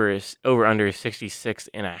 Over under is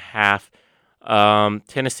 66.5.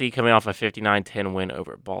 Tennessee coming off a 59-10 win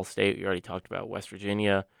over Ball State. We already talked about West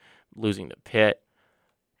Virginia losing to Pitt.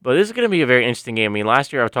 But this is going to be a very interesting game. I mean,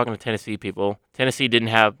 last year I was talking to Tennessee people. Tennessee didn't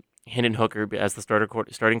have Hendon Hooker as the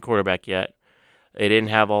starting quarterback yet. They didn't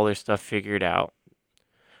have all their stuff figured out.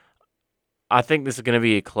 I think this is going to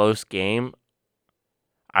be a close game.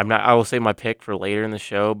 I will say my pick for later in the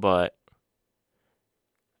show, but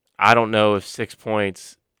I don't know if 6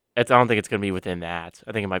 points. I don't think it's going to be within that.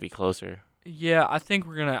 I think it might be closer. Yeah, I think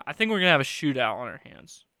we're gonna have a shootout on our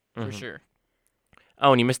hands for sure.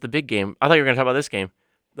 Oh, and you missed the big game. I thought you were going to talk about this game.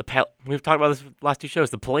 We've talked about this last 2 shows.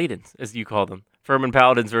 The Paladins, as you call them, Furman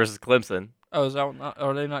Paladins versus Clemson. Oh, is that not?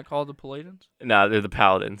 Are they not called the Paladins? No, they're the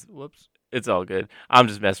Paladins. Whoops. It's all good. I'm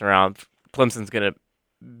just messing around. Clemson's going to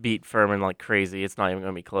beat Furman like crazy. It's not even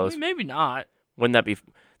going to be close. I mean, maybe not. Wouldn't that be?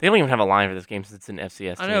 They don't even have a line for this game since it's an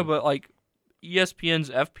FCS I know, but like ESPN's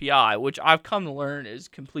FPI, which I've come to learn is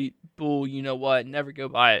complete bull. You know what? Never go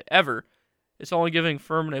by it ever. It's only giving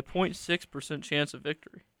Furman a 0.6% chance of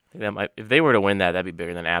victory. If they were to win that, that'd be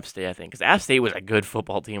bigger than App State, I think. Because App State was a good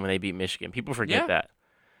football team when they beat Michigan. People forget that.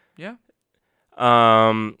 Yeah.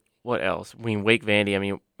 What else? I mean, Wake Vandy. I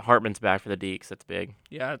mean, Hartman's back for the Deacs. That's big.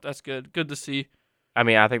 Yeah, that's good. Good to see. I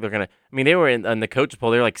mean, I think they're going to. I mean, they were in the coaches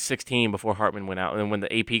poll. They were like 16 before Hartman went out. And then when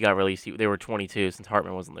the AP got released, they were 22 since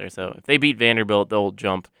Hartman wasn't there. So if they beat Vanderbilt, they'll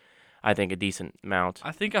jump, I think, a decent amount.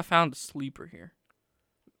 I think I found a sleeper here.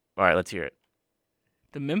 All right, let's hear it.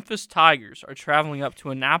 The Memphis Tigers are traveling up to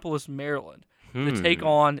Annapolis, Maryland to take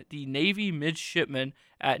on the Navy midshipmen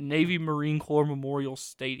at Navy Marine Corps Memorial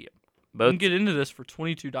Stadium. You can get into this for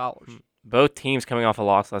 $22. Both teams coming off a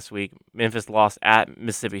loss last week. Memphis lost at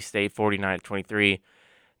Mississippi State 49-23.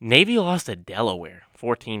 Navy lost to Delaware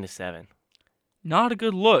 14-7. Not a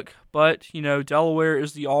good look, but, Delaware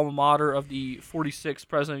is the alma mater of the 46th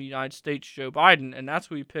President of the United States, Joe Biden, and that's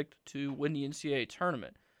who he picked to win the NCAA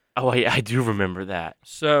tournament. Oh, yeah, I do remember that.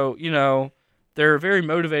 So, they're very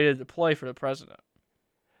motivated to play for the president.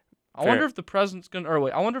 I wonder if the president's going to...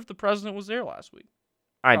 I wonder if the president was there last week.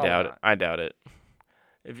 I doubt it.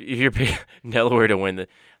 If you're picking Delaware to win,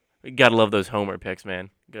 you got to love those homer picks,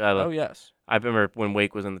 man. Oh, yes. I remember when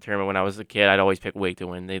Wake was in the tournament when I was a kid, I'd always pick Wake to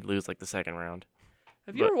win. They'd lose like the second round.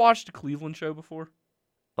 Have you ever watched the Cleveland show before?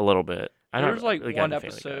 A little bit. There was like one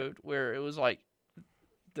episode where it was like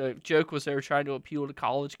the joke was they were trying to appeal to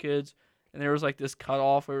college kids, and there was like this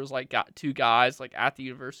cutoff where it was like got 2 guys like at the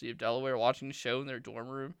University of Delaware watching the show in their dorm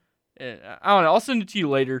room. And I don't know. I'll send it to you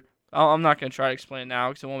later. I'm not going to try to explain it now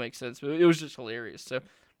because it won't make sense, but it was just hilarious. So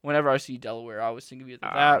whenever I see Delaware, I always think of either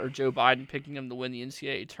that or Joe Biden picking them to win the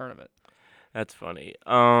NCAA tournament. That's funny.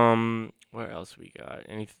 Where else we got?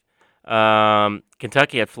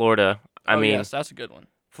 Kentucky at Florida. Yes, that's a good one.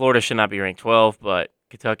 Florida should not be ranked 12, but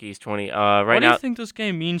Kentucky's 20. What do you think this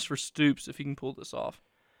game means for Stoops if he can pull this off?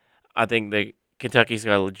 I think Kentucky's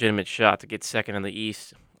got a legitimate shot to get second in the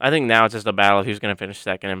East. I think now it's just a battle of who's going to finish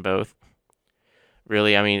second in both.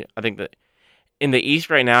 Really, I mean, I think that in the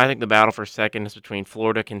East right now, I think the battle for second is between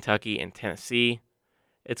Florida, Kentucky, and Tennessee.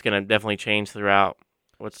 It's going to definitely change throughout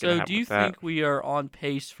what's going to happen. So do you think we are on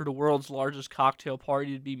pace for the world's largest cocktail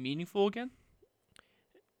party to be meaningful again?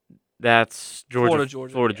 That's Georgia. Florida,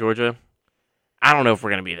 Georgia. Georgia. I don't know if we're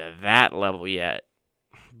going to be to that level yet,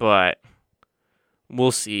 but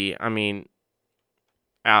we'll see. I mean,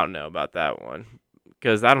 I don't know about that one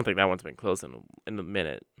because I don't think that one's been close in a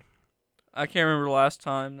minute. I can't remember the last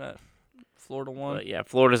time that Florida won. But yeah,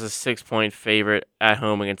 Florida's a 6-point favorite at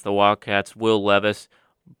home against the Wildcats. Will Levis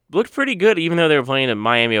looked pretty good, even though they were playing at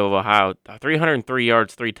Miami of Ohio. 303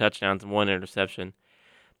 yards, 3 touchdowns, and 1 interception.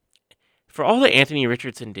 For all that Anthony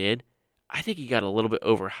Richardson did, I think he got a little bit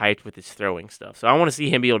overhyped with his throwing stuff. So I want to see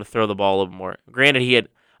him be able to throw the ball a little more. Granted, he had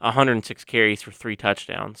 106 carries for 3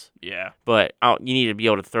 touchdowns. Yeah. But you need to be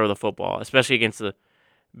able to throw the football, especially against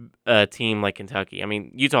a team like Kentucky. I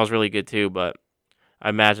mean, Utah's really good too, but I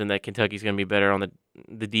imagine that Kentucky's going to be better on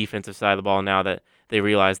the defensive side of the ball now that they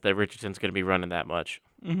realize that Richardson's going to be running that much.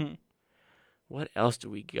 Mm-hmm. What else do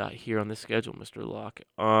we got here on the schedule, Mr. Locke?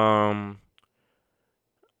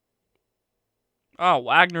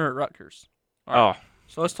 Wagner at Rutgers. All right.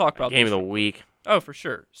 So let's talk about game this of the week. Oh, for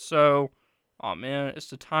sure. So, man,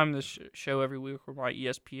 it's the time of this show every week where my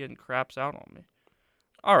ESPN craps out on me.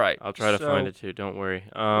 All right. I'll try to find it too. Don't worry.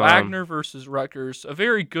 Wagner versus Rutgers, a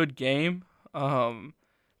very good game. The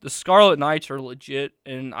Scarlet Knights are legit,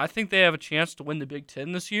 and I think they have a chance to win the Big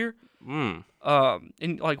Ten this year. And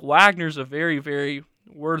Wagner's a very, very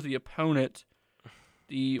worthy opponent.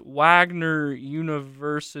 The Wagner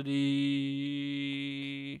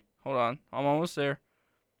University. Hold on, I'm almost there.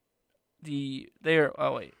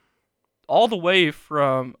 All the way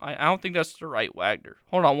from. I don't think that's the right Wagner.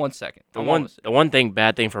 Hold on 1 second. The one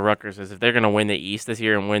bad thing for Rutgers is if they're gonna win the East this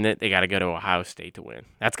year and win it, they got to go to Ohio State to win.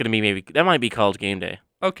 That's gonna be that might be College Game Day.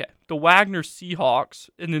 Okay, the Wagner Seahawks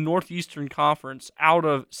in the Northeastern Conference out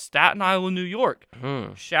of Staten Island, New York.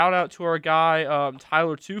 Shout out to our guy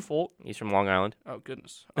Tyler Tufelt. He's from Long Island. Oh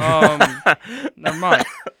goodness. Never mind.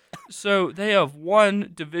 So they have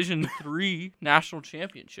won Division III national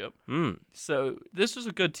championship. So this is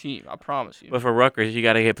a good team, I promise you. But for Rutgers, you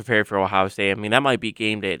got to get prepared for Ohio State. I mean, that might be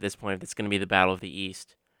game day at this point if it's going to be the Battle of the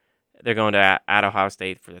East. They're going to at Ohio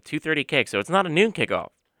State for the 2:30 kick, so it's not a noon kickoff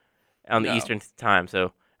on the Eastern time.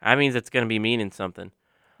 So that means it's going to be meaning something.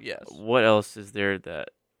 Yes. What else is there that...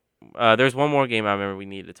 there's one more game I remember we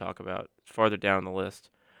need to talk about farther down the list.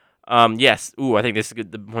 Yes. Ooh, I think this is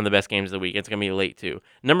one of the best games of the week. It's going to be late, too.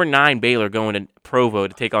 Number 9, Baylor going to Provo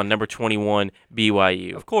to take on number 21,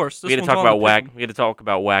 BYU. Of course. We had to talk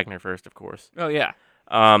about Wagner first, of course. Oh, yeah.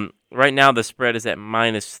 Right now, the spread is at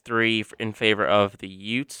 -3 in favor of the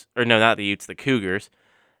Utes. Or no, not the Utes, the Cougars.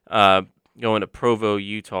 Going to Provo,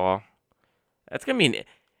 Utah.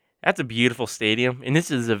 That's a beautiful stadium, and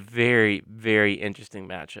this is a very, very interesting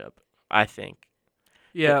matchup, I think.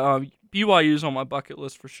 Yeah, BYU's on my bucket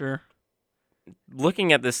list for sure.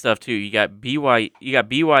 Looking at this stuff too, you got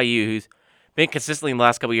BYU, who's been consistently in the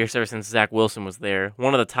last couple of years ever since Zach Wilson was there,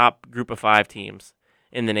 one of the top Group of 5 teams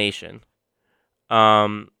in the nation.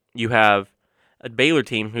 You have a Baylor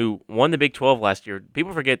team who won the Big 12 last year.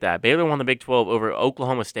 People forget that Baylor won the Big 12 over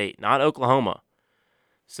Oklahoma State, not Oklahoma.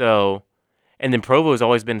 So, and then Provo has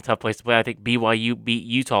always been a tough place to play. I think BYU beat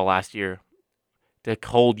Utah last year to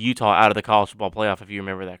hold Utah out of the college football playoff, if you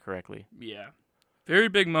remember that correctly. Yeah. Very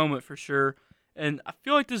big moment for sure. And I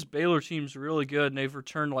feel like this Baylor team's really good, and they've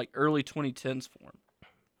returned like early 2010s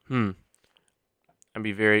form. That'd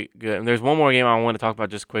be very good. And there's one more game I want to talk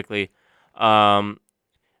about just quickly.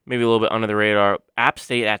 Maybe a little bit under the radar. App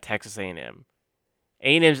State at Texas A&M.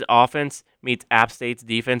 A&M's offense meets App State's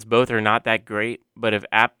defense. Both are not that great, but if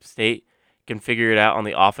App State can figure it out on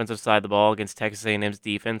the offensive side of the ball against Texas A&M's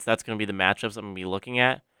defense, that's going to be the matchups I'm going to be looking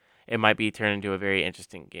at. It might be turned into a very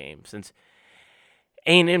interesting game since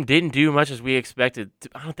A&M didn't do much as we expected.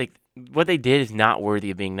 I don't think what they did is not worthy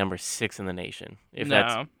of being number 6 in the nation.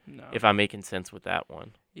 If I'm making sense with that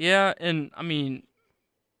one. Yeah, and I mean,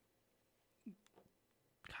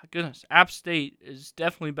 God goodness, App State is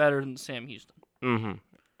definitely better than Sam Houston.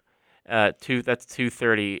 That's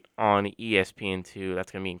 2:30 on ESPN2.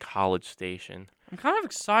 That's gonna be in College Station. I'm kind of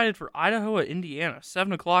excited for Idaho at Indiana,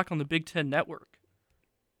 7:00 on the Big Ten Network.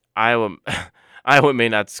 Iowa may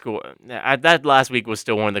not score. That last week was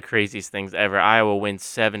still one of the craziest things ever. Iowa wins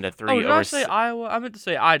 7-3. Oh, did I say Iowa? I meant to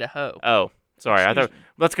say Idaho. Oh, sorry. I thought.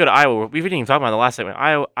 Let's go to Iowa. We didn't even talk about it in the last segment.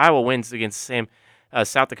 Iowa wins against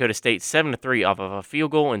South Dakota State 7-3 off of a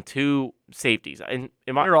field goal and 2 safeties.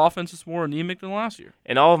 Their offense is more anemic than last year.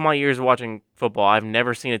 In all of my years of watching football, I've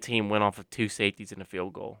never seen a team win off of 2 safeties and a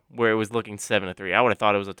field goal where it was looking 7-3. I would have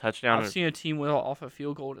thought it was a touchdown. I've seen a team win off a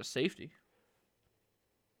field goal and a safety.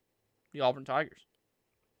 The Auburn Tigers.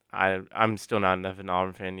 I'm still not enough an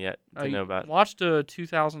Auburn fan yet to know about. Watched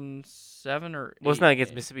 2007 or 8. Wasn't that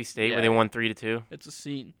against Mississippi State where they won 3-2? It's a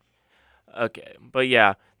scene. Okay, but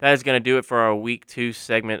yeah, that is going to do it for our Week 2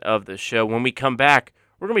 segment of the show. When we come back,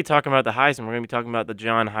 we're going to be talking about the Heisman. We're going to be talking about the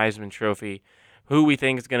John Heisman Trophy, who we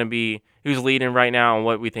think is going to be, who's leading right now, and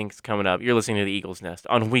what we think is coming up. You're listening to the Eagles Nest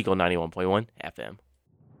on Weagle 91.1 FM.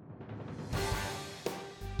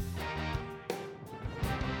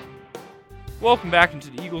 Welcome back into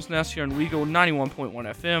the Eagles Nest here on Weagle 91.1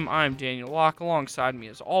 FM. I'm Daniel Locke. Alongside me,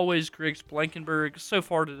 as always, Griggs Blankenburg. So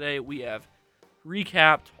far today, we have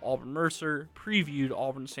recapped Auburn Mercer, previewed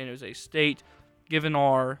Auburn San Jose State, given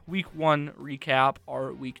our Week 1 recap,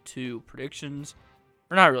 our Week 2 predictions.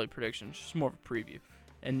 Or not really predictions, just more of a preview.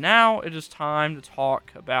 And now it is time to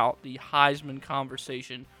talk about the Heisman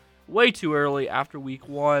conversation way too early after Week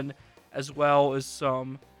 1, as well as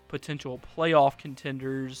some potential playoff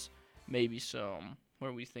contenders, maybe some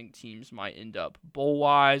where we think teams might end up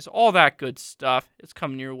bowl-wise, all that good stuff. It's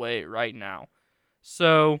coming your way right now.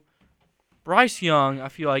 So, Bryce Young, I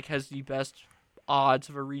feel like, has the best odds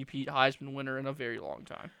of a repeat Heisman winner in a very long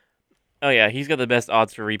time. Oh, yeah, he's got the best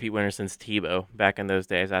odds for repeat winner since Tebow back in those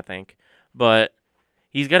days, I think. But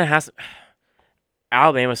he's going to have some...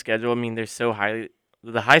 Alabama's schedule, I mean, they're so highly...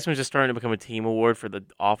 The Heisman's just starting to become a team award for the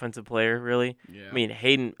offensive player, really. Yeah.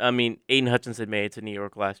 I mean, Aiden Hutchinson made it to New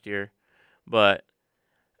York last year. But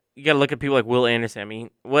you got to look at people like Will Anderson. I mean,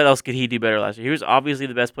 what else could he do better last year? He was obviously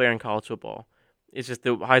the best player in college football. It's just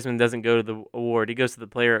the Heisman doesn't go to the award. He goes to the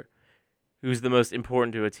player who's the most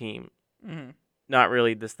important to a team. Mm-hmm. Not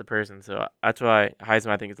really just the person. So that's why Heisman,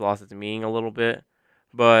 I think, has lost its meaning a little bit.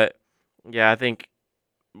 But, yeah, I think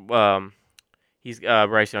he's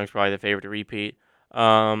Bryce Young's probably the favorite to repeat.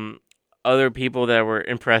 Other people that were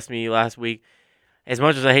impressed me last week, as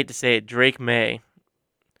much as I hate to say it, Drake May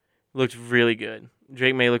looked really good.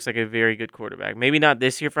 Drake May looks like a very good quarterback. Maybe not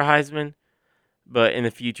this year for Heisman, but in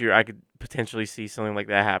the future, I could potentially see something like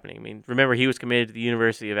that happening. I mean, remember, he was committed to the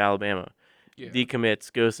University of Alabama. Yeah.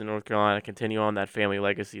 Decommits, goes to North Carolina, continue on that family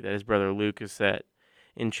legacy that his brother Luke has set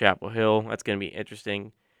in Chapel Hill. That's going to be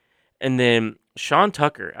interesting. And then Sean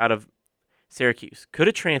Tucker out of Syracuse could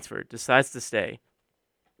have transferred, decides to stay.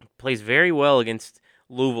 Plays very well against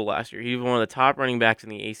Louisville last year. He was one of the top running backs in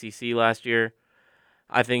the ACC last year.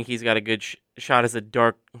 I think he's got a good shot as a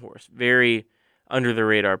dark horse. Very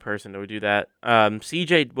under-the-radar person to do that.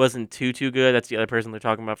 CJ wasn't too good. That's the other person they're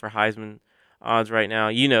talking about for Heisman odds right now.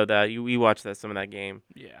 You know that. We watched some of that game.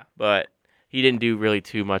 Yeah. But he didn't do really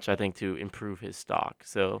too much, I think, to improve his stock.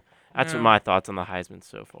 So that's what my thoughts on the Heisman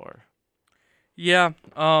so far. Yeah,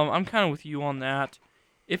 I'm kind of with you on that.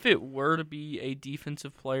 If it were to be a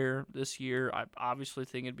defensive player this year, I obviously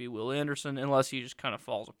think it'd be Will Anderson, unless he just kind of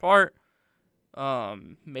falls apart.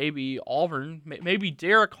 Maybe Auburn, maybe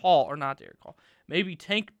Derek Hall, or not Derek Hall. Maybe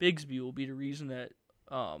Tank Bigsby will be the reason that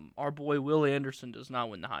our boy Will Anderson does not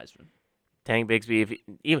win the Heisman. Tank Bigsby,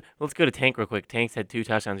 let's go to Tank real quick. Tank's had 2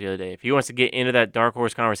 touchdowns the other day. If he wants to get into that dark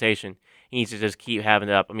horse conversation, he needs to just keep having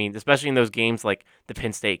it up. I mean, especially in those games like the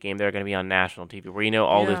Penn State game, they're going to be on national TV, where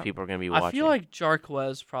all those people are going to be watching. I feel like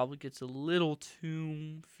Jarquez probably gets a little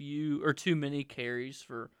too many carries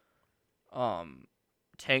for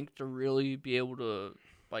Tank to really be able to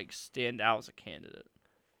stand out as a candidate.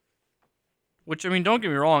 Which, I mean, don't get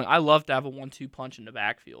me wrong, I love to have a 1-2 punch in the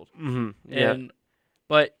backfield. Mm-hmm. Yeah.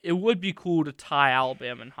 But it would be cool to tie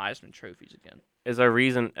Alabama and Heisman trophies again. As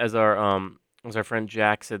our friend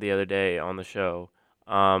Jack said the other day on the show,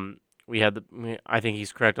 I think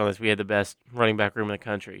he's correct on this. We had the best running back room in the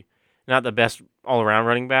country, not the best all-around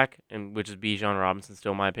running back, and which is Bijan Robinson,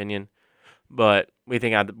 still in my opinion. But we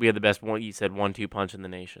think we had the best one. You said 1-2 punch in the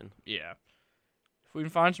nation. Yeah. If we can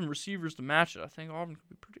find some receivers to match it, I think Auburn could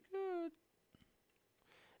be pretty good.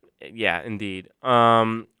 Yeah, indeed.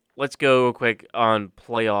 Let's go real quick on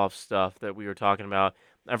playoff stuff that we were talking about.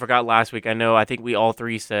 I forgot last week. I think we all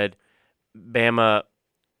three said Bama.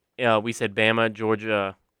 We said Bama,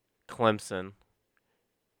 Georgia, Clemson.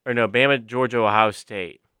 Or no, Bama, Georgia, Ohio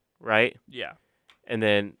State, right? Yeah. And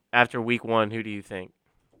then after week 1, who do you think?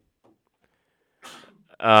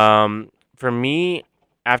 For me,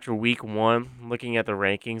 after week 1, looking at the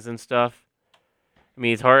rankings and stuff, I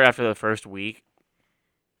mean, it's hard after the first week.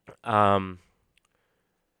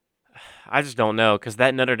 I just don't know, because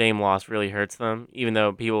that Notre Dame loss really hurts them, even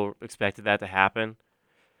though people expected that to happen.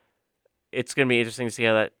 It's going to be interesting to see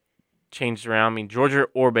how that changes around. I mean, Georgia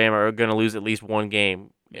or Bama are going to lose at least one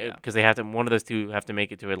game, because they have to. One of those two have to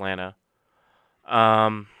make it to Atlanta.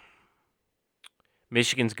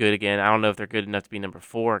 Michigan's good again. I don't know if they're good enough to be number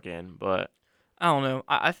 4 again, but I don't know.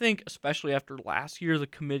 I think especially after last year, the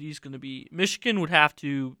committee's going to be Michigan would have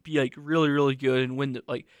to be really, really good and win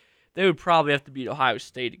they would probably have to beat Ohio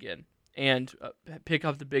State again and pick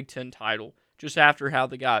up the Big Ten title just after how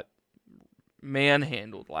they got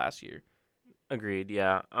manhandled last year. Agreed.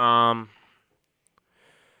 Yeah.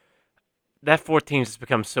 That fourth team's just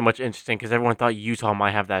become so much interesting because everyone thought Utah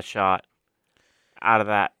might have that shot out of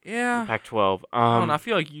that Yeah. Pac-12. I don't know. I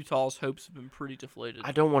feel like Utah's hopes have been pretty deflated.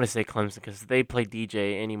 I don't want to say Clemson because they play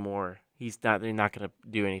DJ anymore. They're not going to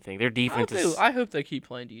do anything. Their defense I hope they keep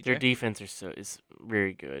playing DJ. Their defense is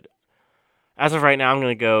very good. As of right now, I'm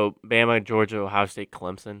going to go Bama, Georgia, Ohio State,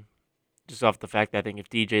 Clemson. Just off the fact that I think if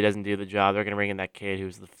DJ doesn't do the job, they're going to bring in that kid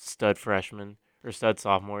who's the stud freshman or stud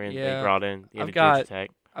sophomore and they brought in the end of Georgia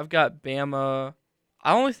Tech. I've got Bama.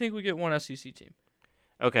 I only think we get one SEC team.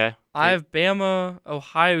 Okay. I have Bama,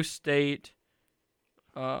 Ohio State,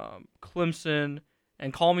 Clemson,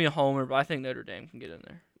 and call me a homer, but I think Notre Dame can get in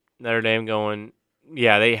there. Notre Dame going,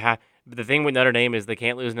 yeah, they have. The thing with Notre Dame is they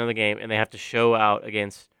can't lose another game, and they have to show out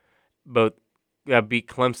against both, beat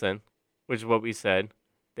Clemson, which is what we said.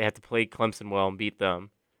 They have to play Clemson well and beat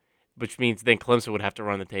them, which means then Clemson would have to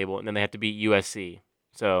run the table, and then they have to beat USC.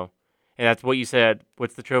 So, and that's what you said.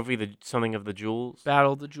 What's the trophy? Something of the Jewels?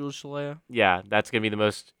 Battle of the Jules Shalea. Yeah, that's going to be the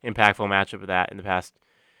most impactful matchup of that in the past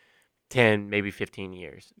 10, maybe 15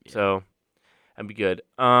 years. Yeah. So, that'd be good.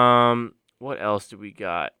 What else do we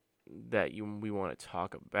got that we want to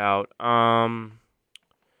talk about? How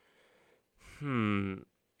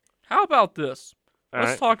about this?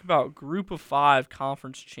 Let's right. talk about Group of 5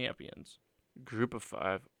 conference champions. Group of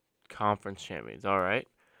 5 conference champions. All right.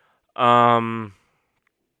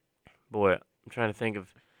 Boy, I'm trying to think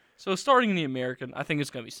of. So starting in the American, I think it's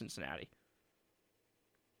going to be Cincinnati.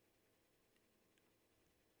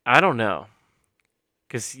 I don't know,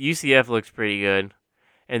 because UCF looks pretty good,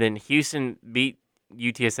 and then Houston beat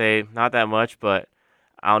UTSA not that much, but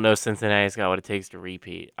I don't know. Cincinnati's got what it takes to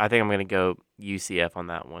repeat. I think I'm going to go UCF on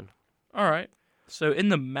that one. All right. So in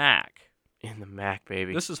the MAC. In the MAC,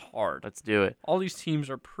 baby. This is hard. Let's do it. All these teams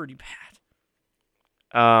are pretty bad.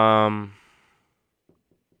 I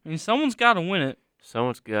mean, someone's got to win it.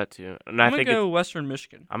 Someone's got to. And I'm going to go Western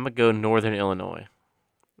Michigan. I'm going to go Northern Illinois.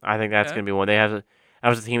 I think that's going to be one. That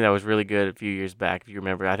was a team that was really good a few years back, if you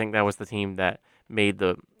remember. I think that was the team that made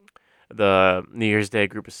the New Year's Day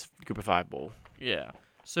Group of 5 Bowl. Yeah.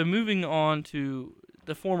 So moving on to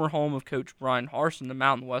the former home of Coach Brian Harsin, the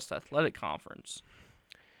Mountain West Athletic Conference.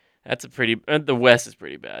 That's a pretty. The West is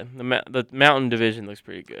pretty bad. The Mountain Division looks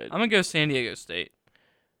pretty good. I'm gonna go San Diego State.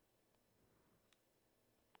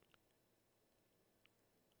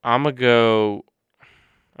 I'm gonna go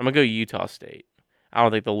Utah State. I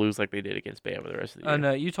don't think they'll lose like they did against Bama the rest of the year.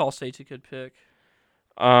 No, Utah State's a good pick.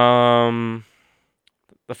 The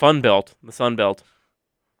Sun Belt.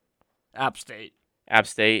 App State. App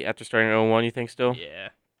State after starting 0-1, you think still? Yeah.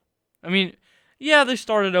 I mean, yeah, they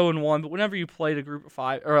started 0-1, but whenever you played a Group of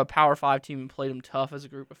 5 or a Power 5 team and played them tough as a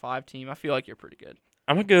Group of 5 team, I feel like you're pretty good.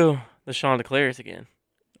 I'm gonna go the Sean DeClairs again.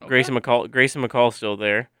 Okay. Grayson McCall's still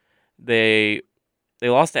there. They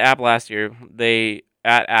lost to App last year. They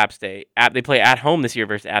at App State. They play at home this year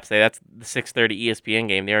versus App State. That's the 6:30 ESPN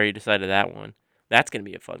game. They already decided that one. That's gonna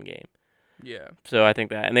be a fun game. Yeah. So I think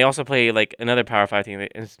that, and they also play like another Power 5 team.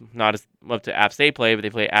 It's not as up to App State play, but they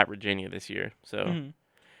play at Virginia this year. So, and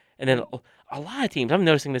then a lot of teams. I'm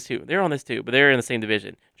noticing this too. They're on this too, but they're in the same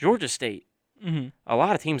division. Georgia State. A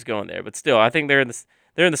lot of teams going there, but still, I think they're in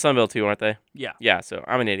the Sun Belt too, aren't they? Yeah. Yeah. So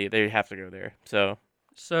I'm an idiot. They have to go there. So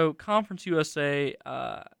Conference USA.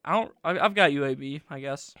 I've got UAB, I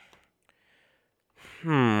guess.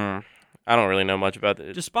 I don't really know much about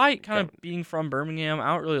it. Despite kind of being from Birmingham,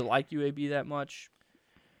 I don't really like UAB that much.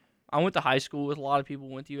 I went to high school with a lot of people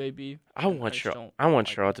who went to UAB. I want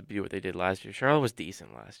Charlotte to do what they did last year. Charlotte was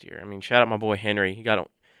decent last year. I mean, shout out my boy Henry.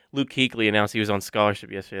 Luke Kuechly announced he was on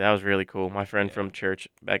scholarship yesterday. That was really cool. My friend from church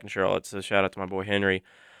back in Charlotte. So shout out to my boy Henry.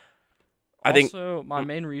 Also, my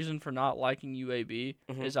main reason for not liking UAB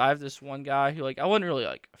is I have this one guy who I wasn't really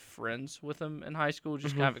friends with him in high school,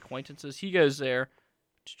 just kind of acquaintances. He goes there.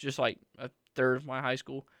 Just a third of my high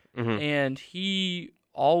school, and he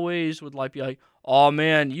always would be like, "Oh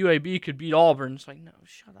man, UAB could beat Auburn." It's like, no,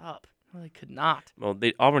 shut up. No, they could not. Well,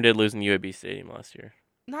 Auburn did lose in the UAB stadium last year.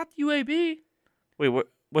 Not UAB. Wait,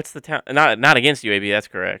 what's the town? Not against UAB. That's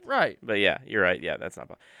correct. Right. But yeah, you're right. Yeah, that's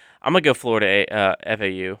not. I'm gonna go Florida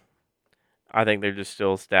FAU. I think they're just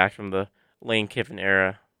still stacked from the Lane Kiffin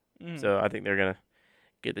era, so I think they're gonna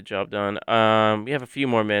get the job done. We have a few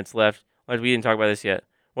more minutes left. We didn't talk about this yet.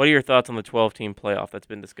 What are your thoughts on the 12-team playoff that's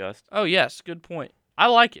been discussed? Oh, yes. Good point. I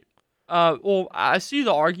like it. Well, I see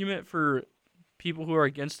the argument for people who are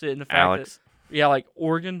against it in the fact that,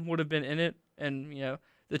 Oregon would have been in it, and,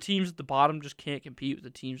 the teams at the bottom just can't compete with the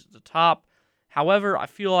teams at the top. However, I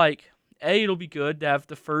feel like, it'll be good to have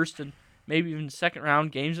the first and maybe even second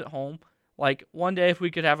round games at home. Like, one day if we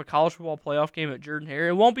could have a college football playoff game at Jordan-Hare,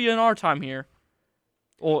 it won't be in our time here.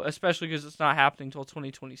 Well, especially because it's not happening until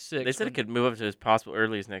 2026. They said it could move up to as possible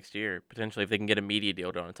early as next year, potentially, if they can get a media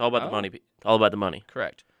deal done. It's all about the money. It's all about the money.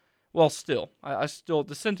 Correct. Well, still, I still,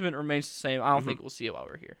 the sentiment remains the same. I don't think we'll see it while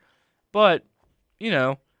we're here. But,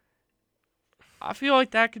 I feel like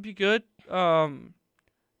that could be good.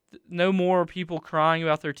 No more people crying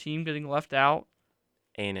about their team getting left out.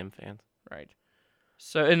 A&M fans. Right.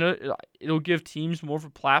 So, and it'll give teams more of a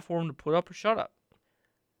platform to put up or shut up.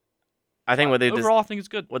 I think overall, I think it's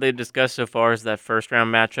good. What they've discussed so far is that first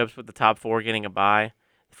round matchups with the top 4 getting a bye,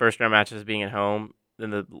 the first round matches being at home, then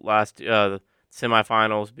the last the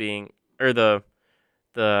semifinals being so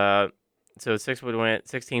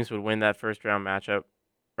 6 teams would win that first round matchup.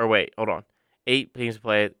 Or wait, hold on. 8 teams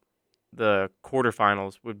play it. The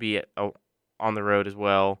quarterfinals would be on the road as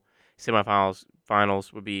well. Finals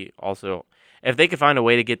would be also. If they could find a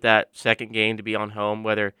way to get that second game to be on home,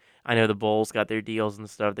 whether I know the Bulls got their deals and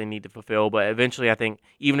stuff they need to fulfill, but eventually I think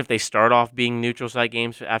even if they start off being neutral site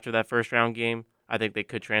games after that first round game, I think they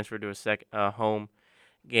could transfer to a home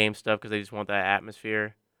game stuff because they just want that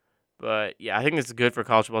atmosphere. But yeah, I think it's good for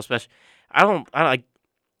college football, especially. I don't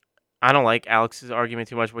like Alex's argument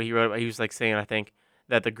too much. What he wrote about, he was like saying I think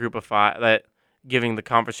that the group of 5 that giving the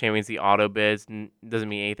conference champions the auto bids doesn't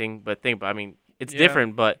mean anything. But it's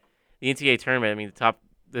different. But the NCAA tournament,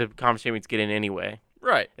 the conference champions get in anyway.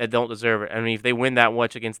 Right. That don't deserve it. If they win that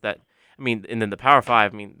much against that, and then the Power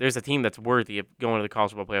 5, there's a team that's worthy of going to the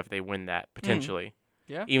college football playoff if they win that, potentially.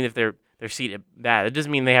 Yeah. Even if they're seeded bad. It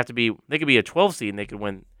doesn't mean they could be a 12 seed and they could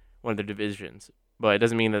win one of their divisions. But it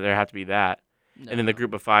doesn't mean that there have to be that. No. And then the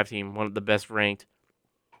group of 5 team, one of the best ranked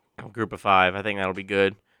group of 5, I think that'll be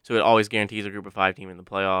good. So it always guarantees a group of 5 team in the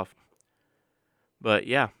playoff. But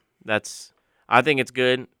yeah, I think it's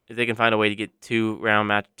good. If they can find a way to get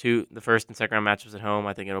the first and second round matchups at home,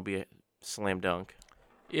 I think it'll be a slam dunk.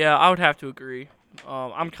 Yeah, I would have to agree.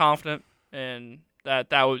 I'm confident and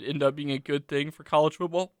that would end up being a good thing for college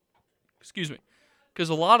football. Excuse me. Because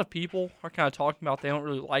a lot of people are kind of talking about they don't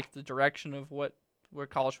really like the direction of where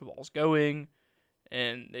college football is going,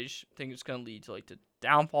 and they just think it's going to lead to the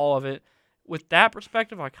downfall of it. With that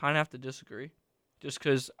perspective, I kind of have to disagree, just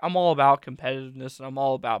because I'm all about competitiveness and I'm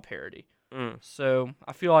all about parity. So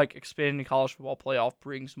I feel like expanding the college football playoff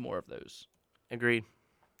brings more of those. Agreed.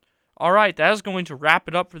 All right, that is going to wrap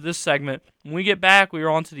it up for this segment. When we get back, we are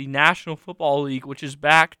on to the National Football League, which is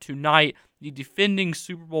back tonight. The defending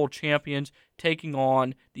Super Bowl champions taking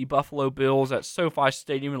on the Buffalo Bills at SoFi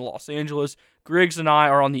Stadium in Los Angeles. Griggs and I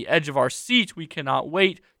are on the edge of our seats. We cannot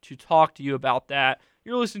wait to talk to you about that.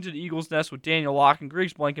 You're listening to the Eagles Nest with Daniel Locke and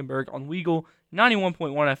Griggs Blankenburg on Weagle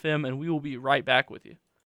 91.1 FM, and we will be right back with you.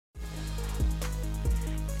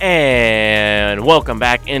 And welcome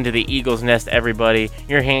back into the Eagles Nest, everybody.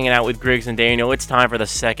 You're hanging out with Griggs and Daniel. It's time for the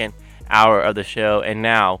second hour of the show, and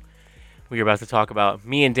now we are about to talk about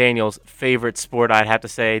me and Daniel's favorite sport. I'd have to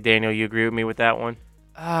say, Daniel, you agree with me with that one?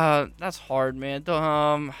 That's hard, man.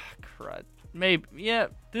 Crud. Maybe, yeah.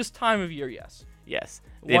 This time of year, yes. Yes.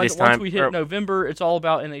 Once we hit November, it's all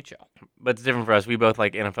about NHL. But it's different for us. We both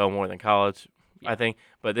like NFL more than college, I think.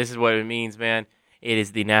 But this is what it means, man. It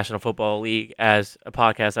is the National Football League. As a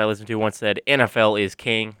podcast I listened to once said, NFL is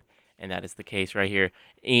king, and that is the case right here.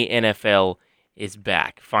 The NFL is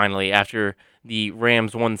back, finally, after the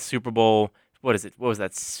Rams won the Super Bowl. What is it? What was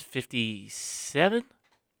that, 57?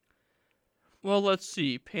 Well, let's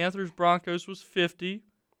see. Panthers-Broncos was 50.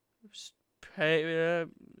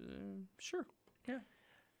 Sure. Yeah.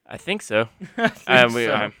 I think so. I think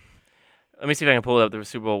so. Let me see if I can pull up the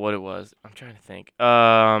Super Bowl, what it was. I'm trying to think.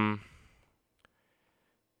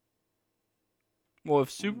 Well,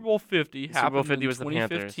 if Super Bowl 50 happened in was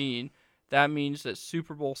 2015, that means that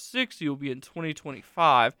Super Bowl 60 will be in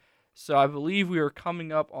 2025. So I believe we are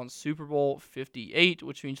coming up on Super Bowl 58,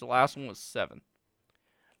 which means the last one was 7.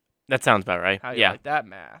 That sounds about right. How do you like that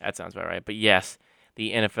math? That sounds about right. But yes,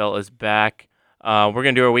 the NFL is back. We're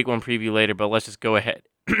going to do our Week 1 preview later, but let's just go ahead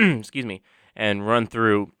excuse me, and run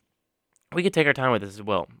through. We could take our time with this as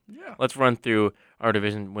well. Yeah. Let's run through our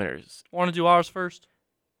division winners. Want to do ours first?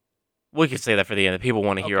 We could say that for the end. People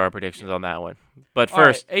want to hear our predictions on that one. But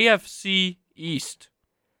first, right, AFC East.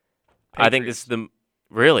 Patriots. I think this is the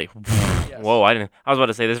really. Yes. Whoa! I was about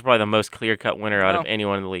to say this is probably the most clear-cut winner out of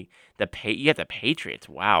anyone in the league. You got the Patriots.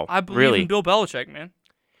 Wow. I believe in Bill Belichick, man.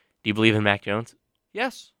 Do you believe in Mac Jones?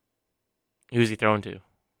 Yes. Who's he throwing to?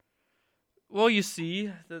 Well, you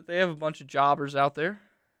see that they have a bunch of jobbers out there.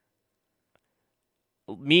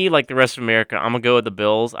 Me, like the rest of America, I'm gonna go with the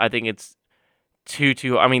Bills. I think it's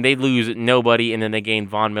 2-2. I mean, they lose nobody, and then they gain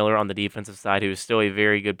Von Miller on the defensive side, who is still a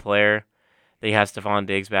very good player. They have Stephon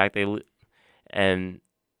Diggs back. And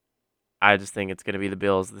I just think it's going to be the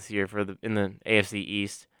Bills this year in the AFC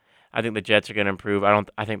East. I think the Jets are going to improve.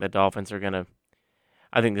 I think the Dolphins are going to.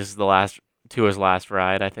 I think this is Tua's last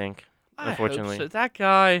ride. I think. Unfortunately, I hope so. That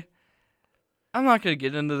guy. I'm not going to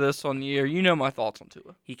get into this on the air. You know my thoughts on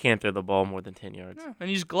Tua. he can't throw the ball more than 10 yards. Yeah, and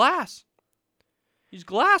he's glass. He's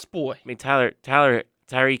glass boy. I mean,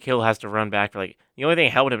 Tyreek Hill has to run back for the only thing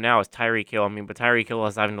helping him now is Tyreek Hill. I mean, but Tyreek Hill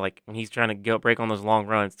is having to when he's trying to break on those long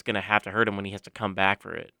runs, it's gonna have to hurt him when he has to come back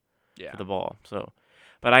for it. Yeah. For the ball. So,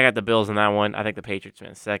 but I got the Bills in that one. I think the Patriots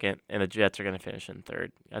win second, and the Jets are gonna finish in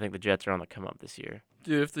third. I think the Jets are on the come up this year.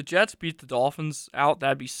 Dude, if the Jets beat the Dolphins out,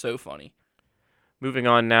 that'd be so funny. Moving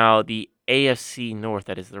on now, the AFC North.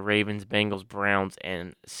 That is the Ravens, Bengals, Browns,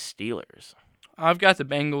 and Steelers. I've got the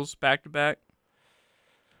Bengals back to back.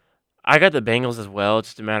 I got the Bengals as well. It's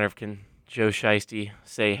just a matter of can Joe Shiesty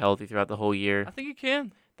stay healthy throughout the whole year. I think he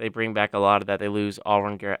can. They bring back a lot of that. They lose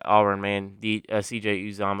Auburn man, CJ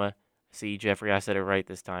Uzama. See, Jeffrey, I said it right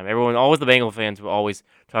this time. Always the Bengal fans will always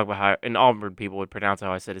talk about how, and Auburn people would pronounce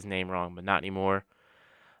how I said his name wrong, but not anymore.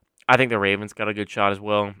 I think the Ravens got a good shot as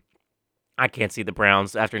well. I can't see the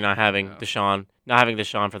Browns after not having Deshaun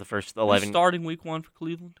for the first 11. Starting week 1 for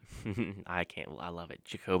Cleveland. I can't. I love it.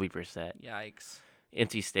 Jacoby Brissett. Yikes.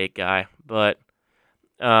 NC State guy. But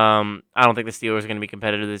I don't think the Steelers are going to be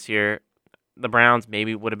competitive this year. The Browns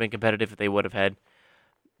maybe would have been competitive if they would have had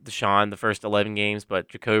Deshaun the first 11 games, but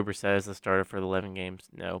Jacoby Brissett is the starter for the 11 games.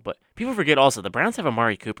 No, but people forget also the Browns have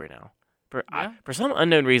Amari Cooper now. For some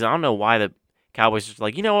unknown reason, I don't know why the Cowboys are just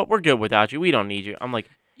like, you know what, we're good without you. We don't need you. I'm like,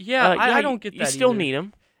 I don't get that. You still either. need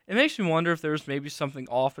him. It makes me wonder if there's maybe something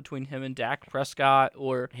off between him and Dak Prescott,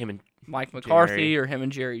 or him and Mike McCarthy, or him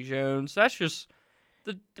and Jerry Jones. That's just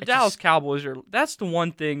the Dallas Cowboys are. That's the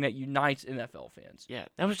one thing that unites NFL fans. Yeah,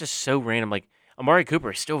 that was just so random. Like Amari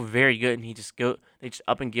Cooper is still very good, and they just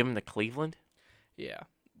up and give him to Cleveland. Yeah,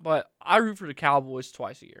 but I root for the Cowboys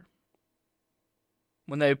twice a year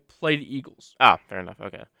when they play the Eagles. Ah, fair enough.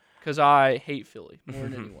 Okay. Because I hate Philly more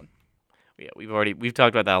than anyone. Yeah, we've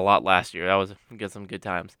talked about that a lot last year. That was some good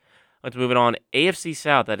times. Let's move it on. AFC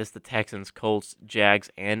South, that is the Texans, Colts, Jags,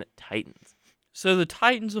 and Titans. So the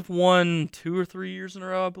Titans have won 2 or 3 years in a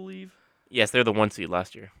row, I believe. Yes, they're the 1 seed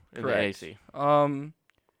last year in Correct. the AFC.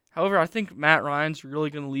 However, I think Matt Ryan's really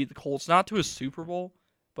going to lead the Colts not to a Super Bowl,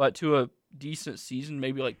 but to a decent season,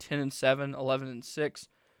 maybe like 10-7, 11-6.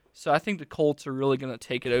 So I think the Colts are really going to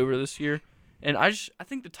take it over this year. And I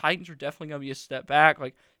think the Titans are definitely going to be a step back.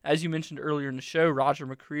 Like, as you mentioned earlier in the show, Roger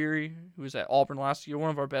McCreary, who was at Auburn last year,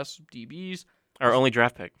 one of our best DBs. Our only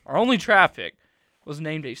draft pick. Was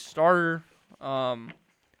named a starter.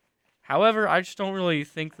 However, I just don't really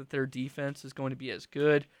think that their defense is going to be as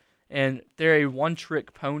good. And they're a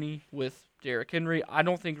one-trick pony with Derrick Henry. I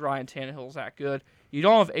don't think Ryan Tannehill's that good. You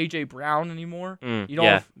don't have A.J. Brown anymore. You don't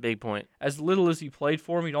have, big point. As little as he played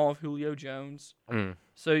for him, you don't have Julio Jones.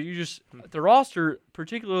 So the roster,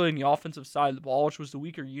 particularly in the offensive side of the ball, which was the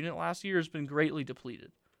weaker unit last year, has been greatly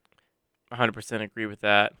depleted. 100% agree with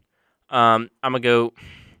that. I'm gonna go.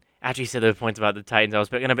 After you said those points about the Titans,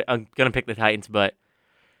 I'm gonna pick the Titans, but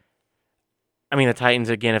I mean the Titans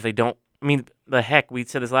again. If they don't, I mean the heck, we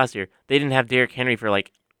said this last year. They didn't have Derrick Henry for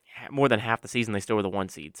like more than half the season. They still were the 1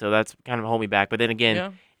 seed, so that's kind of hold me back. But then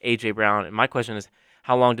again, A.J. Brown. And my question is,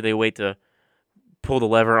 how long do they wait to pull the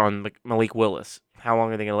lever on Malik Willis? How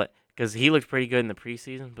long are they gonna let? Because he looked pretty good in the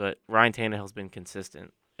preseason, but Ryan Tannehill's been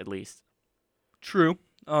consistent at least. True.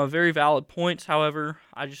 Very valid points. However,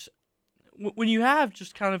 when you have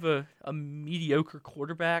just kind of a mediocre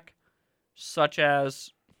quarterback, such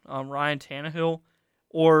as Ryan Tannehill,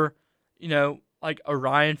 or like a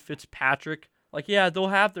Ryan Fitzpatrick, they'll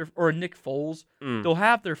have or a Nick Foles, they'll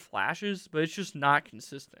have their flashes, but it's just not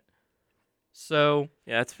consistent. So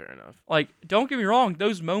yeah, that's fair enough. Like, don't get me wrong,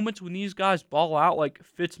 those moments when these guys ball out, like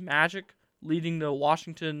Fitzmagic leading the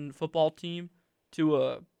Washington football team to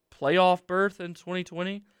a playoff berth in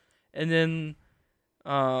 2020, and then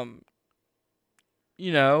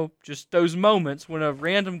just those moments when a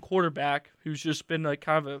random quarterback who's just been like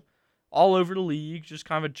kind of all over the league, just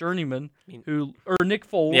kind of a journeyman, or Nick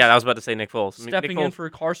Foles. Yeah, I was about to say Nick Foles. Stepping in for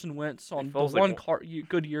Carson Wentz on the one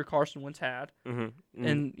good year Carson Wentz had.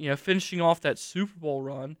 And, finishing off that Super Bowl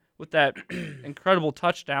run with that incredible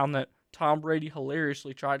touchdown that Tom Brady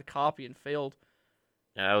hilariously tried to copy and failed.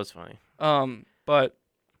 Yeah, that was funny. But,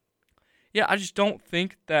 yeah, I just don't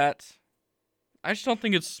think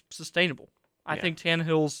it's sustainable. I think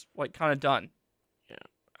Tannehill's, kind of done. Yeah.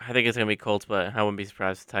 I think it's going to be Colts, but I wouldn't be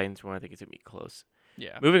surprised if the Titans won. I think it's going to be close.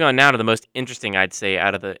 Yeah. Moving on now to the most interesting, I'd say,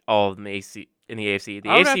 out of all of the AFC. In the AFC, the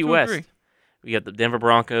AFC West. Agree. We have the Denver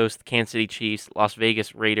Broncos, the Kansas City Chiefs, Las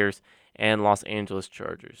Vegas Raiders, and Los Angeles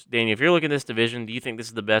Chargers. Daniel, if you're looking at this division, do you think this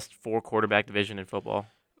is the best 4-quarterback division in football?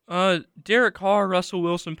 Derek Carr, Russell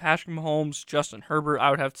Wilson, Patrick Mahomes, Justin Herbert, I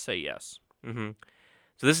would have to say yes. Mm-hmm.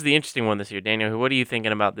 So this is the interesting one this year. Daniel, what are you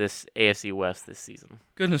thinking about this AFC West this season?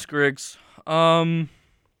 Goodness, Griggs.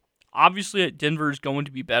 Obviously, Denver is going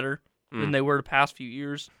to be better than they were the past few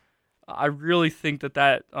years. I really think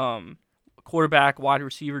that quarterback wide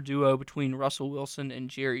receiver duo between Russell Wilson and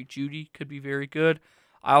Jerry Jeudy could be very good.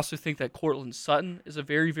 I also think that Cortland Sutton is a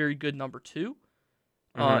very, very good number 2.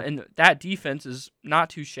 And that defense is not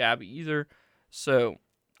too shabby either. So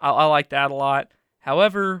I like that a lot.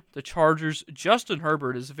 However, the Chargers, Justin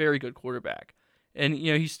Herbert is a very good quarterback. And,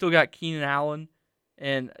 he's still got Keenan Allen,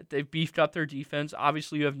 and they've beefed up their defense.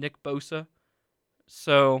 Obviously, you have Nick Bosa.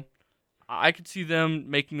 So I could see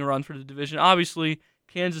them making a run for the division. Obviously,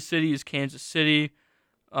 Kansas City is Kansas City.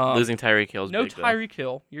 Losing Tyreek Hill is no big, Tyreek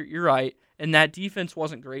Hill. You're right. And that defense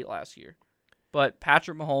wasn't great last year. But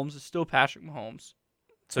Patrick Mahomes is still Patrick Mahomes.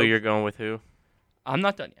 So you're going with who? I'm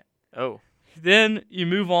not done yet. Oh. Then you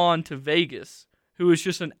move on to Vegas, who is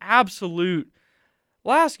just an absolute.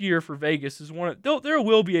 Last year for Vegas is there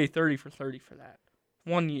will be a 30 for 30 for that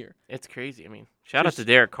 1 year. It's crazy. I mean, shout out to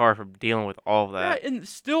Derek Carr for dealing with all of that. Yeah, and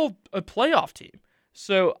still a playoff team.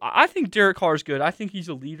 So I think Derek Carr is good. I think he's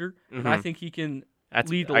a leader, and I think he can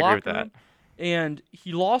lead the locker room. And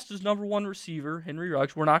he lost his number 1 receiver, Henry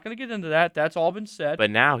Ruggs. We're not going to get into that. That's all been said.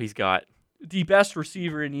 But now he's got the best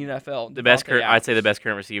receiver in the NFL. I'd say the best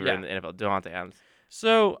current receiver in the NFL, Devontae Adams.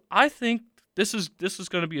 So I think this is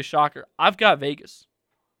going to be a shocker. I've got Vegas.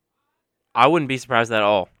 I wouldn't be surprised at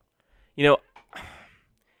all.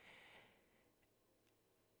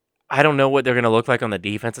 I don't know what they're going to look like on the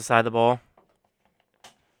defensive side of the ball,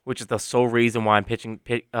 which is the sole reason why I'm picking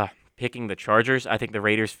the Chargers. I think the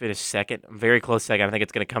Raiders finished second, very close second. I think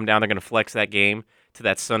it's going to come down. They're going to flex that game to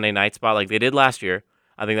that Sunday night spot like they did last year.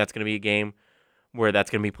 I think that's going to be a game where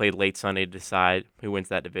that's going to be played late Sunday to decide who wins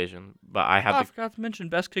that division. But I forgot to mention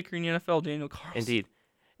best kicker in the NFL, Daniel Carlson. Indeed.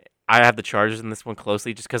 I have the Chargers in this one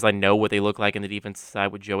closely just because I know what they look like in the defensive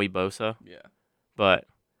side with Joey Bosa. Yeah. But,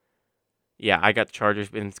 yeah, I got the Chargers,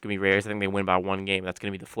 and it's going to be Raiders. I think they win by 1 game. That's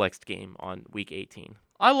going to be the flexed game on Week 18.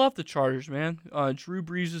 I love the Chargers, man. Drew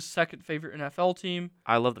Brees' second favorite NFL team.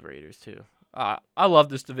 I love the Raiders, too. I love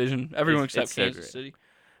this division. Everyone except Kansas City.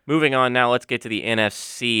 Moving on now, let's get to the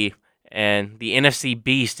NFC. And the NFC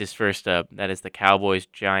Beast is first up. That is the Cowboys,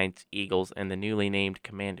 Giants, Eagles, and the newly named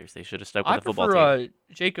Commanders. They should have stuck with the football team. I prefer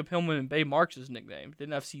Jacob Hillman and Bay Marks' nickname, the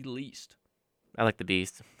NFC Least. I like the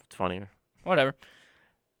Beast. It's funnier. Whatever.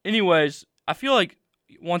 Anyways, I feel like,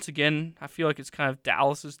 once again, it's kind of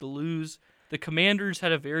Dallas's to lose. The Commanders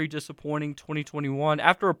had a very disappointing 2021.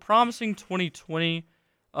 After a promising 2020,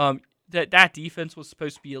 that defense was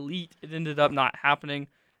supposed to be elite. It ended up not happening,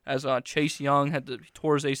 as Chase Young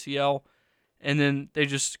tore his ACL, and then they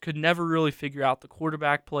just could never really figure out the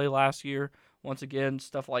quarterback play last year. Once again,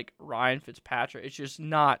 stuff like Ryan Fitzpatrick, it's just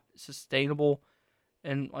not sustainable.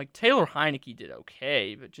 And Taylor Heineke did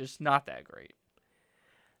okay, but just not that great.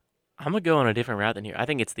 I'm going to go on a different route than here. I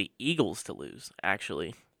think it's the Eagles to lose,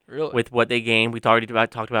 actually. Really? With what they gained, we talked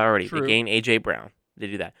about already. True. They gained A.J. Brown. They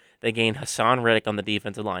do that. They gained Hassan Reddick on the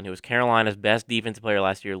defensive line, who was Carolina's best defensive player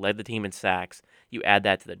last year, led the team in sacks. You add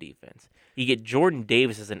that to the defense. You get Jordan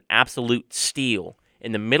Davis as an absolute steal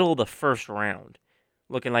in the middle of the first round,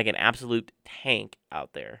 looking like an absolute tank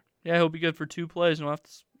out there. Yeah, he'll be good for 2 plays, and we'll have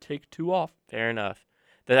to take 2 off. Fair enough.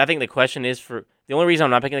 I think the question is the only reason I'm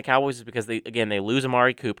not picking the Cowboys is because they lose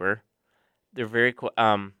Amari Cooper. They're very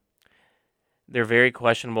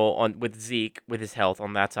questionable with Zeke, with his health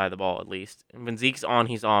on that side of the ball, at least. And when Zeke's on,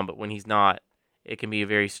 he's on, but when he's not, it can be a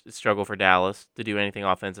very struggle for Dallas to do anything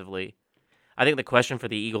offensively. I think the question for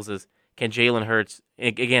the Eagles is, can Jalen Hurts,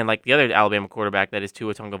 again, like the other Alabama quarterback that is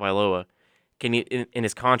Tua Tagovailoa, can he, in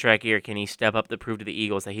his contract year, can he step up to prove to the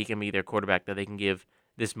Eagles that he can be their quarterback that they can give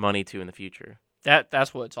this money to in the future?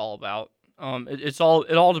 That's what it's all about. It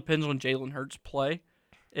all depends on Jalen Hurts' play,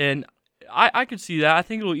 and I could see that. I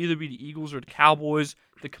think it'll either be the Eagles or the Cowboys.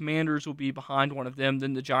 The Commanders will be behind one of them,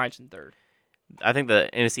 then the Giants in third. I think the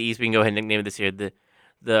NFC East, we can go ahead and nickname it this year,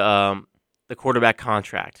 the quarterback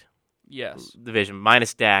contract. Yes. Division.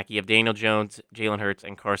 Minus Dak, you have Daniel Jones, Jalen Hurts,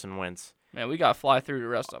 and Carson Wentz. Man, we got to fly through the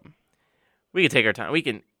rest of them. We can take our time. We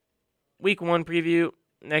can Week 1 preview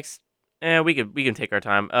next. We can take our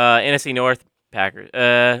time. NFC North, Packers.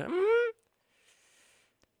 I'm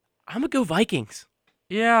going to go Vikings.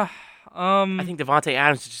 Yeah. I think Devontae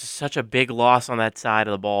Adams is just such a big loss on that side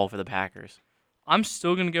of the ball for the Packers. I'm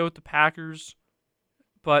still going to go with the Packers,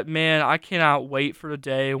 But, man, I cannot wait for the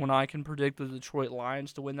day when I can predict the Detroit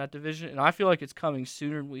Lions to win that division, and I feel like it's coming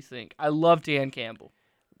sooner than we think. I love Dan Campbell.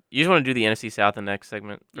 You just want to do the NFC South in the next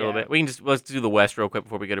segment for a little bit? Let's do the West real quick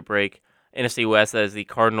before we go to break. NFC West, that is the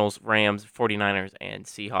Cardinals, Rams, 49ers, and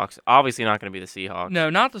Seahawks. Obviously not going to be the Seahawks.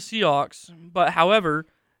 No, not the Seahawks. But, however,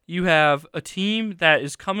 you have a team that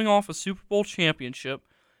is coming off a Super Bowl championship.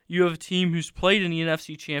 You have a team who's played in the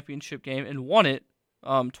NFC Championship game and won it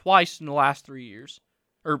twice in the last 3 years.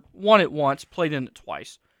 Or won it once, played in it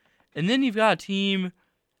twice. And then you've got a team,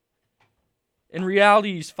 in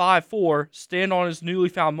reality, he's 5'4", stand on his newly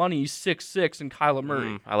found money, he's 6'6", and Kyler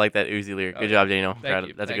Murray. I like that Uzi lyric. Good job, Daniel. Thank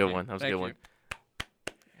you. That's a good one. That was a good one.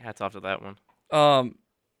 Hats off to that one.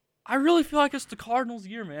 I really feel like it's the Cardinals'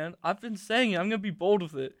 year, man. I've been saying it. I'm going to be bold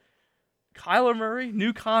with it. Kyler Murray,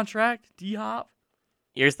 new contract, D-Hop.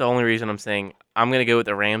 Here's the only reason I'm saying I'm going to go with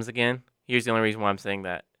the Rams again. Here's the only reason why I'm saying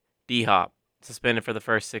that. D-Hop, suspended for the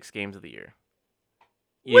first 6 games of the year.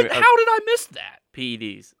 Wait, how did I miss that?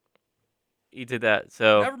 PEDs. You did that,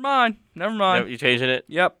 so... Never mind. You changing it?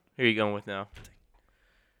 Yep. Who are you going with now?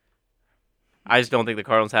 I just don't think the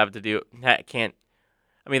Cardinals have to do... Can't...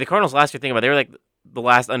 I mean, the Cardinals last year, think about it, they were like the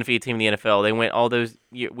last undefeated team in the NFL. They went all those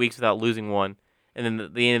weeks without losing one, and then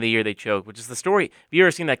at the end of the year they choked, which is the story. Have you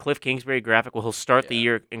ever seen that Cliff Kingsbury graphic? Well, he'll start the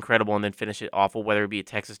year incredible and then finish it awful, whether it be at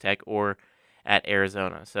Texas Tech or at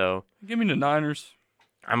Arizona. So give me the Niners.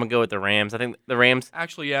 I'm going to go with the Rams. I think the Rams...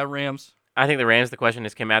 Actually, yeah, Rams. I think the Rams, the question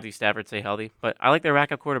is, can Matthew Stafford stay healthy? But I like their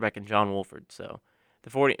backup quarterback in John Wolford. So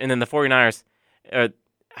and then the 49ers,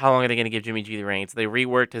 how long are they going to give Jimmy G the reins? They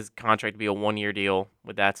reworked his contract to be a 1-year deal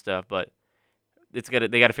with that stuff, but they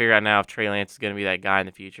got to figure out now if Trey Lance is going to be that guy in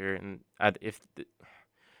the future, and if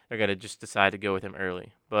they're going to just decide to go with him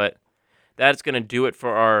early. But that's going to do it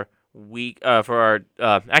for our week.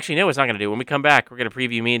 Actually, no, it's not going to do. When we come back, we're going to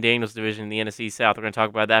preview me and Daniel's division in the NFC South. We're going to talk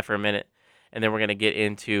about that for a minute. And then we're going to get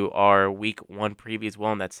into our Week 1 preview as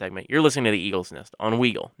well in that segment. You're listening to the Eagles Nest on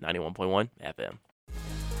Weagle 91.1 FM.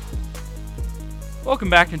 Welcome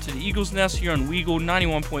back into the Eagles Nest here on Weagle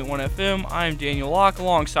 91.1 FM. I am Daniel Locke.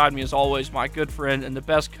 Alongside me, as always, my good friend and the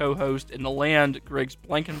best co-host in the land, Griggs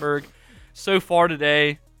Blankenburg. So far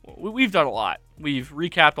today, we've done a lot. We've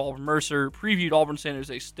recapped Auburn Mercer, previewed Auburn San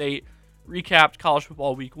Jose State, recapped college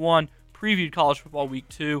football Week 1, previewed college football Week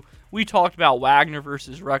 2. We talked about Wagner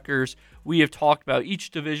versus Rutgers. We have talked about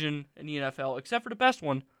each division in the NFL, except for the best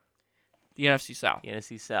one, the NFC South. The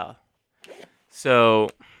NFC South. So,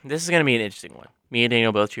 this is going to be an interesting one. Me and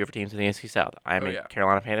Daniel both cheer for teams in the NFC South. I'm a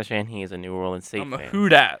Carolina Panthers fan. He is a New Orleans Saints fan. I'm a who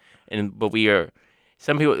dat. But we are,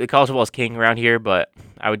 some people, the college football is king around here, but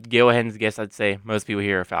I would go ahead and guess I'd say most people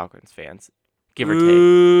here are Falcons fans. Give or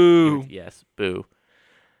take. Yes, boo.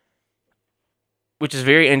 Which is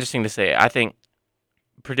very interesting to say. I think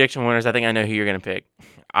prediction winners, I think I know who you're going to pick.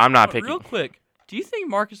 I'm not picking. Real quick, do you think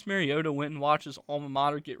Marcus Mariota went and watched his alma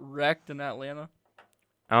mater get wrecked in Atlanta?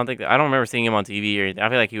 I don't remember seeing him on TV or anything. I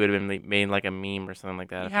feel like he would have been made like a meme or something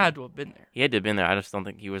like that. He had to have been there. He had to have been there. I just don't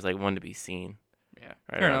think he was like one to be seen. Yeah,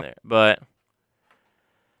 right around there. But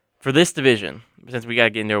for this division, since we got to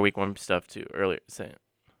get into our Week 1 stuff too earlier,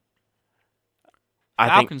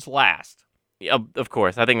 Falcons last. Yeah, of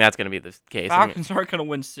course. I think that's going to be the case. Falcons aren't going to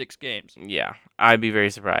win 6 games. Yeah, I'd be very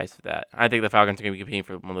surprised with that. I think the Falcons are going to be competing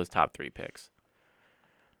for one of those top 3 picks.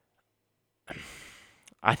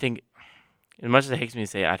 I think, as much as it hates me to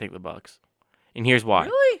say it, I think the Bucs. And here's why.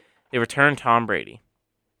 Really? They returned Tom Brady.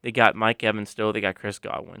 They got Mike Evans still. They got Chris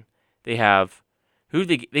Godwin. They have,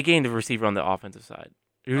 they gained the receiver on the offensive side.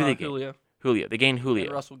 Who did they gain? Julio. They gained Julio.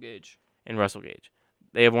 And Russell Gage.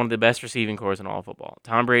 They have one of the best receiving corps in all of football.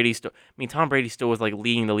 Tom Brady still was like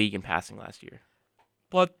leading the league in passing last year.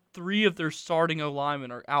 But 3 of their starting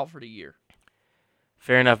O-linemen are out for the year.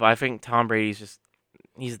 Fair enough. I think Tom Brady's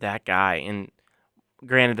he's that guy. And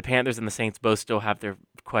granted, the Panthers and the Saints both still have their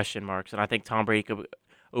question marks. And I think Tom Brady could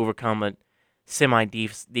overcome a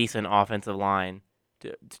semi-decent offensive line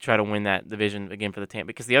to try to win that division again for the Tampa.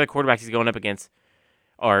 Because the other quarterbacks he's going up against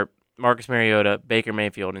are Marcus Mariota, Baker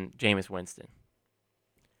Mayfield, and Jameis Winston.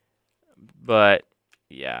 But,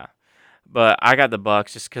 yeah. But I got the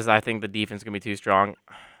Bucs just because I think the defense is going to be too strong.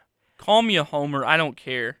 Call me a homer. I don't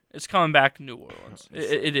care. It's coming back to New Orleans.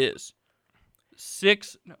 It is.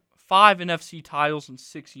 5 NFC titles in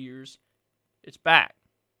 6 years. It's back.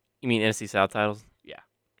 You mean NFC South titles? Yeah.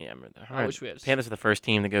 Yeah, I remember that. I wish we had. Panthers are the first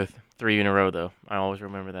team to go 3 in a row, though. I always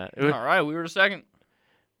remember that. All right, we were the second.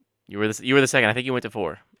 You were the second. I think you went to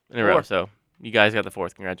 4 in a row. So you guys got the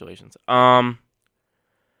 4th. Congratulations.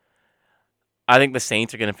 I think the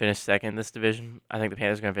Saints are going to finish second in this division. I think the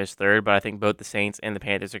Panthers are going to finish third, but I think both the Saints and the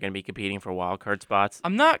Panthers are going to be competing for wild card spots.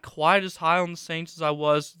 I'm not quite as high on the Saints as I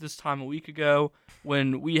was this time a week ago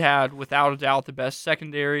when we had, without a doubt, the best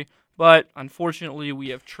secondary. But unfortunately, we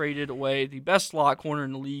have traded away the best slot corner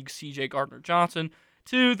in the league, C.J. Gardner-Johnson,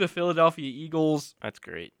 to the Philadelphia Eagles. That's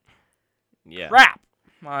great. Yeah. Crap.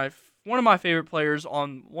 One of my favorite players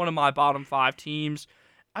on one of my bottom 5 teams.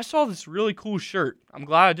 I saw this really cool shirt. I'm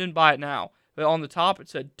glad I didn't buy it now. But on the top, it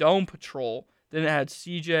said Dome Patrol. Then it had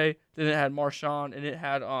CJ. Then it had Marshawn. And it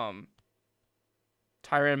had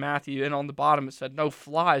Tyrann Mathieu. And on the bottom, it said No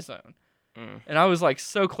Fly Zone. And I was like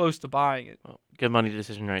so close to buying it. Well, good money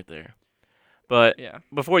decision right there. But yeah,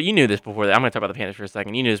 before you knew this before that, I'm going to talk about the Panthers for a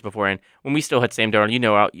second. You knew this before, and when we still had Sam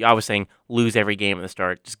Darnold, I was saying lose every game at the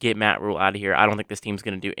start. Just get Matt Rule out of here. I don't think this team's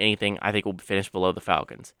going to do anything. I think we'll finish below the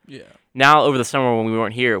Falcons. Yeah. Now, over the summer when we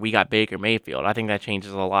weren't here, we got Baker Mayfield. I think that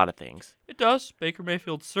changes a lot of things. It does. Baker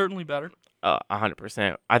Mayfield's certainly better.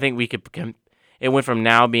 100%. I think we could become. It went from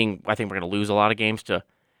now being, I think we're going to lose a lot of games to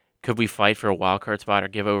could we fight for a wild card spot or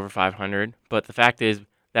give over 500? But the fact is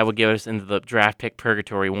that would get us into the draft pick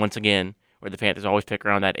purgatory once again, where the Panthers always pick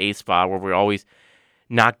around that 8th spot, where we're always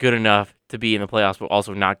not good enough to be in the playoffs, but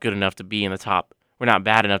also not good enough to be in the top. We're not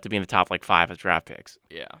bad enough to be in the top 5 as draft picks.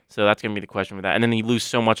 Yeah. So that's going to be the question for that. And then you lose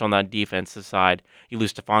so much on that defensive side. You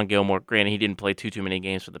lose Stephon Gilmore. Granted, he didn't play too many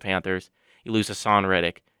games for the Panthers. You lose Hassan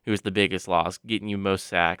Reddick, who was the biggest loss, getting you most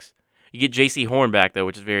sacks. You get J.C. Horn back, though,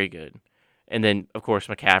 which is very good. And then, of course,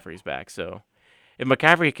 McCaffrey's back. So if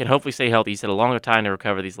McCaffrey can hopefully stay healthy, he's had a longer time to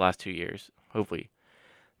recover these last 2 years. Hopefully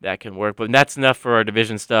that can work. But that's enough for our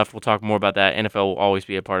division stuff. We'll talk more about that. NFL will always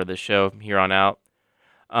be a part of this show from here on out.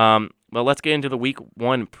 But let's get into the Week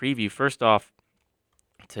 1 preview. First off,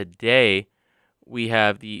 today we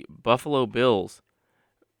have the Buffalo Bills.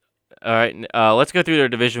 All right, let's go through their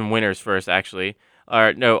division winners first, actually. All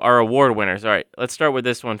right, no, our award winners. All right, let's start with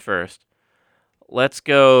this one first. Let's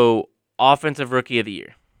go Offensive Rookie of the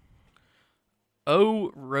Year.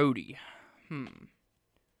 Oh, Rhodey.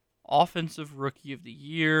 Offensive Rookie of the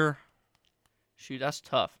Year. Shoot, that's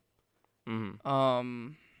tough.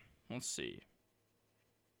 Let's see.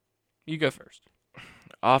 You go first.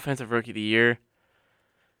 Offensive Rookie of the Year.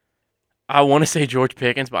 I want to say George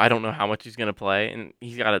Pickens, but I don't know how much he's going to play. And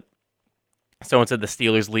he's got a. Someone said the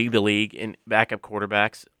Steelers lead the league in backup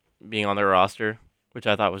quarterbacks being on their roster, which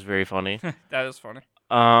I thought was very funny. That is funny.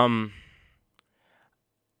 I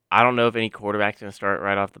don't know if any quarterback's going to start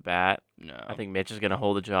right off the bat. No. I think Mitch is going to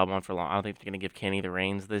hold the job on for long. I don't think they're going to give Kenny the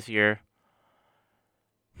reins this year.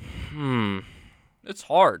 It's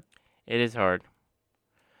hard. It is hard.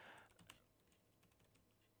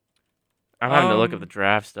 I'm having to look at the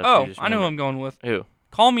draft stuff. I know who I'm going with. Who?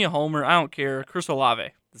 Call me a homer. I don't care. Chris Olave.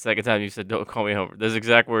 The second time you said, don't call me a homer. Those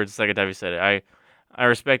exact words the second time you said it. I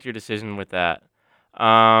respect your decision with that.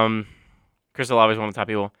 Chris Olave is one of the top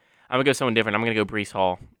people. I'm going to go someone different. I'm going to go Breece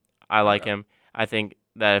Hall. I like him. I think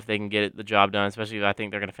that if they can get the job done, especially if I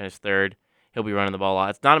think they're going to finish third, he'll be running the ball a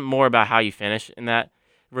lot. It's not more about how you finish in that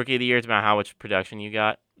Rookie of the Year. It's about how much production you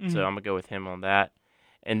got. So I'm going to go with him on that.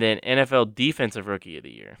 And then NFL Defensive Rookie of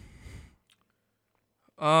the Year.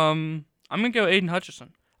 I'm going to go Aiden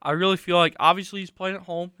Hutchinson. I really feel like obviously he's playing at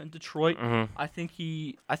home in Detroit. I think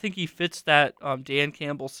he fits that Dan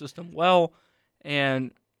Campbell system well,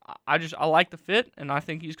 and I like the fit, and I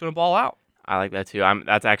think he's going to ball out. I like that too.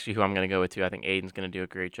 That's actually who I'm going to go with too. I think Aiden's going to do a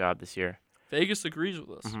great job this year. Vegas agrees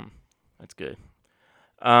with us. That's good.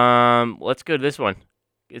 Let's go to this one.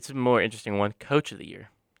 It's a more interesting one. Coach of the Year.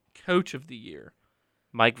 Coach of the Year.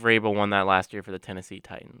 Mike Vrabel won that last year for the Tennessee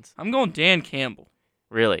Titans. I'm going Dan Campbell.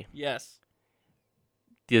 Really? Yes.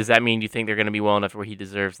 Does that mean you think they're going to be well enough where he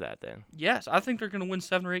deserves that then? Yes, I think they're going to win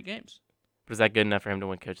 7 or 8 games. But is that good enough for him to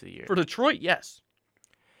win Coach of the Year? For Detroit, yes.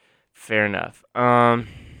 Fair enough.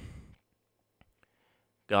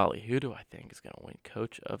 Golly, who do I think is going to win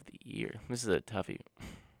Coach of the Year? This is a toughie.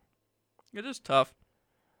 It is tough.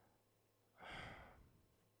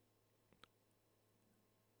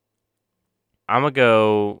 I'm going to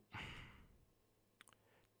go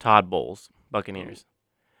Todd Bowles, Buccaneers.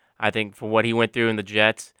 I think for what he went through in the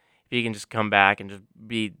Jets, if he can just come back and just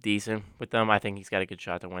be decent with them, I think he's got a good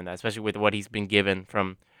shot to win that, especially with what he's been given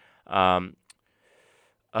from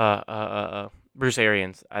Bruce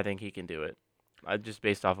Arians. I think he can do it. Just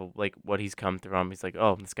based off of what he's come from. He's like,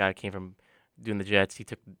 oh, this guy came from doing the Jets. He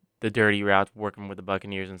took the dirty route working with the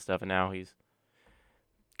Buccaneers and stuff, and now he's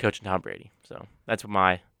coaching Tom Brady. So that's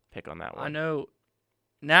my pick on that one. I know.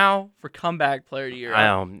 Now for comeback player of the year.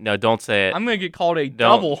 No, don't say it. I'm going to get called a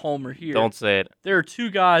double homer here. Don't say it. There are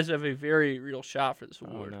 2 guys that have a very real shot for this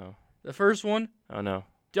award. Oh, no. The first one, Oh, no.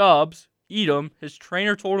 Dubs, eat them. His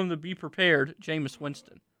trainer told him to be prepared, Jameis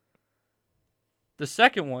Winston. The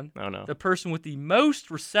second one, Oh, no. the person with the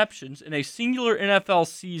most receptions in a singular NFL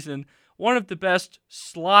season, one of the best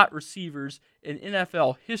slot receivers in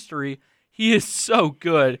NFL history. He is so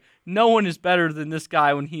good. No one is better than this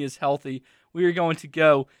guy when he is healthy. We are going to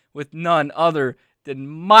go with none other than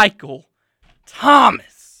Michael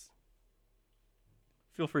Thomas.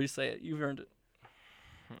 Feel free to say it. You've earned it.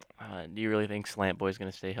 Do you really think Slant Boy's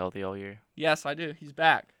going to stay healthy all year? Yes, I do. He's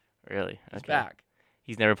back. Really? He's back.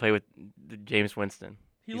 He's never played with Jameis Winston.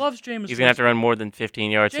 He loves Jameis Winston. He's going to have to run more than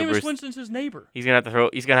 15 yards. Jameis Winston's his neighbor. He's going to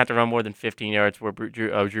have to run more than 15 yards where Drew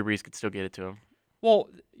Brees could still get it to him. Well,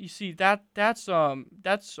 you see that's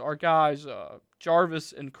our guys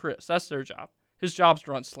Jarvis and Chris. That's their job. His job's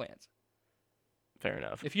to run slants. Fair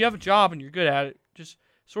enough. If you have a job and you're good at it, just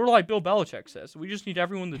sort of like Bill Belichick says, we just need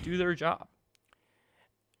everyone to do their job.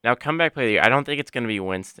 Now, comeback player of the year. I don't think it's going to be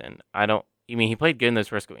Winston. He played good in those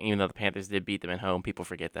first, even though the Panthers did beat them at home. People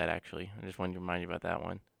forget that, actually. I just wanted to remind you about that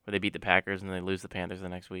one. Where they beat the Packers and they lose the Panthers the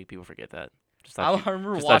next week. People forget that. I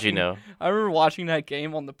remember watching that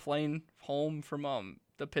game on the plane home from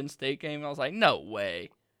the Penn State game, and I was like, no way.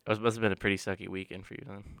 It must have been a pretty sucky weekend for you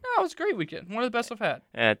then. No, it was a great weekend. One of the best I've had.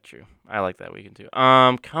 Yeah, true. I like that weekend too.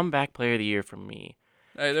 Comeback player of the year for me.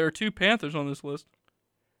 Hey, there are 2 Panthers on this list.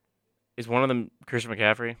 Is one of them Christian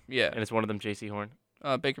McCaffrey? Yeah. And it's one of them J.C. Horn?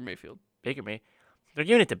 Baker Mayfield. Baker May. They're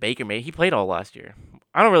giving it to Baker May. He played all last year.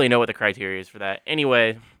 I don't really know what the criteria is for that.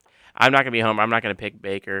 Anyway, I'm not going to be home. I'm not going to pick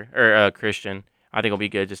Baker or Christian. I think it'll be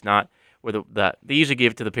good, just not where they usually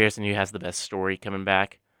give it to the person who has the best story coming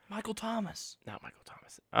back. Michael Thomas. Not Michael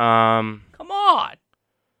Thomas. Come on.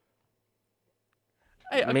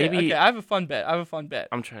 Hey, okay, maybe. Okay, I have a fun bet.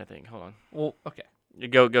 I'm trying to think. Hold on. Well, okay. You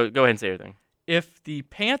go ahead and say everything. If the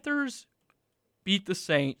Panthers beat the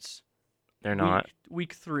Saints, they're not.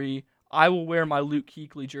 Week 3, I will wear my Luke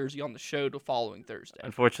Kuechly jersey on the show the following Thursday.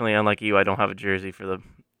 Unfortunately, unlike you, I don't have a jersey for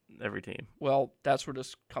every team. Well, that's where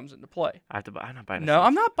this comes into play. I have to buy. I'm not buying. No,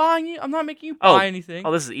 I'm not buying you. I'm not making you buy anything.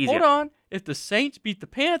 Oh, this is easy. Hold on. If the Saints beat the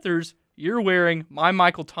Panthers, you're wearing my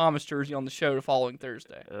Michael Thomas jersey on the show the following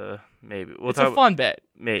Thursday. Maybe. It's a fun bet.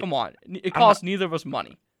 Maybe. Come on. It costs neither of us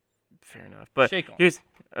money. Fair enough. But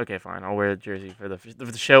okay, fine. I'll wear the jersey for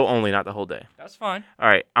the show only, not the whole day. That's fine. All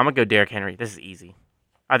right, I'm gonna go Derrick Henry. This is easy.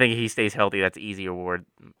 I think if he stays healthy, that's easy award.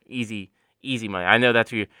 Easy money. I know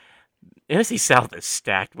that's who. NFC South is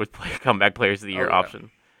stacked with comeback players of the year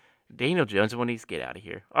option. Daniel Jones, when he's get out of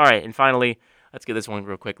here. All right, and finally, let's get this one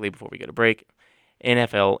real quickly before we go to break.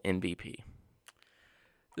 NFL MVP.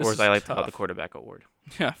 Or as I like to call it, the quarterback award.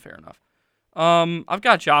 Yeah, fair enough. I've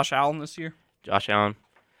got Josh Allen this year. Josh Allen.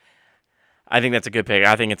 I think that's a good pick.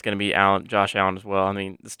 I think it's going to be Josh Allen as well. I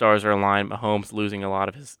mean, the stars are aligned. Mahomes losing a lot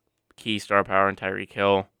of his key star power in Tyreek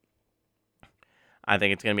Hill. I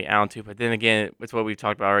think it's going to be Allen too. But then again, it's what we've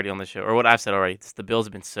talked about already on the show, or what I've said already. The Bills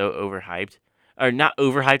have been so overhyped. Or not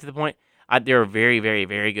overhyped to the point. They're a very, very,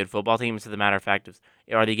 very good football team. So the matter of fact is,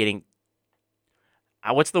 are they getting...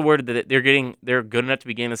 what's the word that they're getting? They're good enough to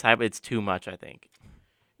be getting this hype, but it's too much, I think.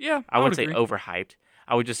 Yeah, I wouldn't say overhyped.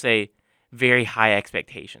 I would just say very high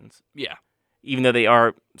expectations. Yeah. Even though they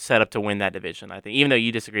are set up to win that division, I think. Even though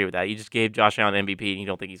you disagree with that. You just gave Josh Allen MVP, and you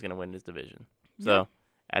don't think he's going to win this division. So,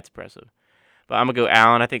 that's impressive. But I'm going to go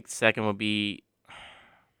Allen. I think second would be...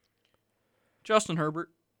 Justin Herbert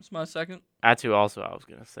is my second. That's who also I was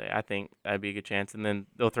going to say. I think that'd be a good chance. And then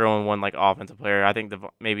they'll throw in one, like, offensive player. I think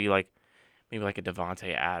maybe like a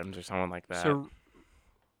Devontae Adams or someone like that. So,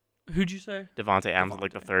 who'd you say? Devontae Adams is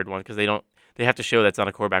like the third one, because they have to show that's not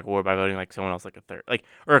a quarterback award by voting like someone else like a third,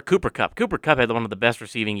 or a Cooper Kupp. Cooper Kupp had one of the best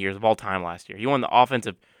receiving years of all time last year. He won the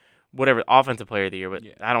offensive player of the year, but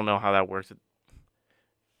I don't know how that works.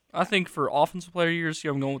 I think for offensive player of the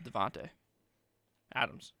year, I'm going with Devontae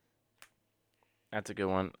Adams. That's a good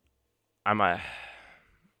one. I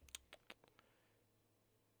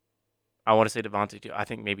want to say Devontae too. I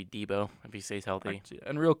think maybe Debo if he stays healthy.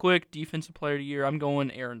 And real quick, defensive player of the year, I'm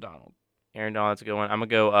going Aaron Donald. Aaron Donald's a good one. I'm gonna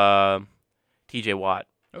go T.J. Watt.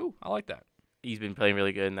 Oh, I like that. He's been playing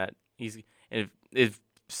really good in that. If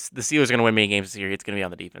the Steelers are gonna win many games this year, it's gonna be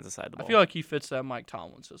on the defensive side of the ball. I feel like he fits that Mike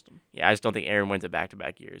Tomlin system. Yeah, I just don't think Aaron wins it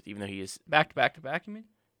back-to-back years, even though he is back-to-back. You mean?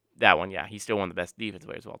 That one, yeah. He's still one of the best defensive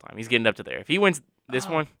players of all time. He's getting up to there. If he wins this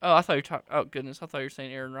one, I thought you were talking. Oh goodness, I thought you were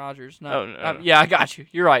saying Aaron Rodgers. No. Yeah, I got you.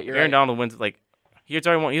 You're right. Aaron Donald wins he's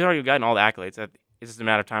already gotten all the accolades. It's just a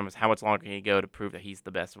matter of time. Is how much longer can he go to prove that he's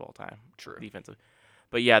the best of all time? True. Defensive.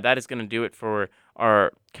 But yeah, that is going to do it for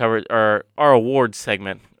our coverage. Our awards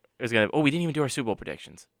segment is going to. Oh, we didn't even do our Super Bowl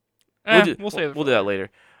predictions. We'll save it. We'll do that later.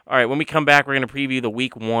 All right, when we come back, we're going to preview the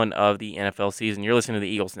week 1 of the NFL season. You're listening to the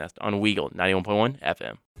Eagles Nest on Weagle 91.1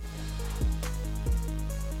 FM.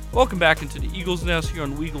 Welcome back into the Eagles Nest here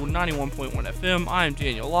on Weagle 91.1 FM. I am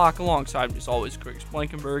Daniel Locke, alongside me as always Griggs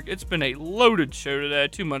Blankenburg. It's been a loaded show today,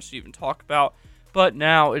 too much to even talk about, but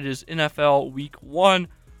now it is NFL Week 1,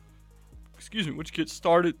 which gets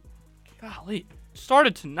started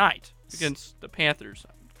tonight against the Panthers.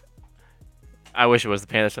 I wish it was the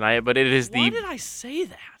Panthers tonight, but it is Why did I say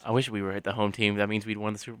that? I wish we were at the home team. That means we'd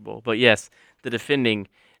won the Super Bowl. But yes, the defending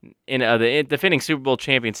Super Bowl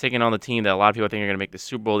champions taking on the team that a lot of people think are going to make the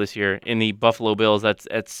Super Bowl this year in the Buffalo Bills. That's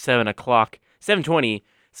at 7:20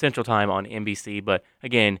 Central Time on NBC. But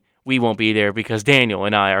again, we won't be there because Daniel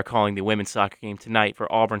and I are calling the women's soccer game tonight for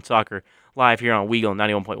Auburn Soccer live here on Weagle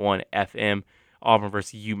 91.1 FM. Auburn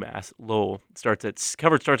versus UMass Lowell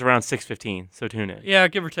coverage starts around 6:15. So tune in. Yeah,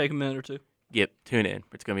 give or take a minute or two. Yep, tune in.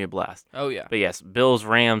 It's going to be a blast. Oh, yeah. But yes,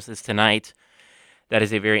 Bills-Rams is tonight. That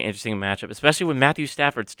is a very interesting matchup, especially with Matthew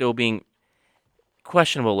Stafford still being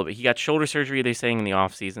questionable a little bit. He got shoulder surgery, they're saying, in the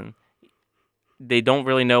offseason. They don't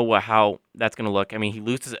really know how that's going to look. I mean, he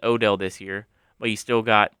loses Odell this year, but you still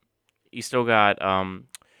got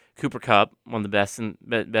Cooper Kupp, one of the best in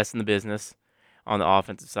the business on the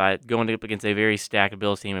offensive side, going up against a very stacked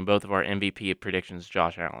Bills team, and both of our MVP predictions,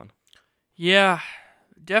 Josh Allen. Yeah,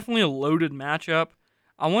 definitely a loaded matchup.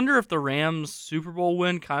 I wonder if the Rams' Super Bowl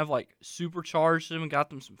win kind of like supercharged them and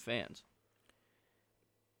got them some fans.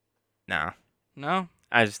 Nah. No?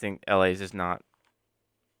 I just think LA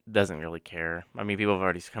doesn't really care. I mean, people have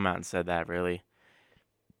already come out and said that, really.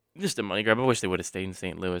 Just a money grab. I wish they would have stayed in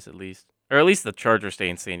St. Louis at least. Or at least the Chargers stay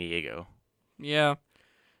in San Diego. Yeah.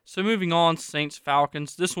 So moving on,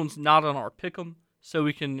 Saints-Falcons. This one's not on our pick'em, so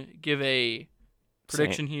we can give a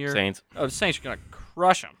prediction here. Saints. Oh, the Saints are going to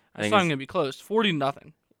crush them. It's not going to be close.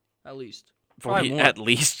 40-0, at least. Probably 40, more. at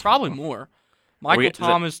least. Probably more. Michael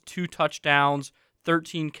Thomas, 2 touchdowns,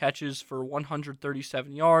 13 catches for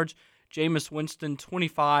 137 yards. Jameis Winston,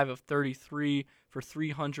 25 of 33 for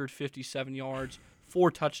 357 yards,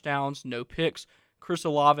 4 touchdowns, no picks. Chris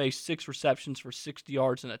Olave, 6 receptions for 60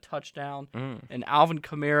 yards and a touchdown. And Alvin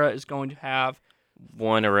Kamara is going to have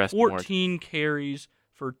 14 carries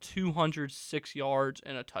for 206 yards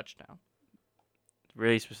and a touchdown.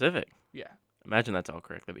 Really specific. Yeah. Imagine that's all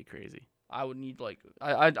correct. That'd be crazy. I would need,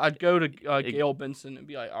 I'd go to Gail Benson and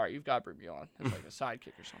be like, all right, you've got to bring me on as like a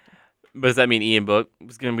sidekick or something. But does that mean Ian Book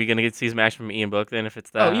is going to get to see some action from Ian Book then if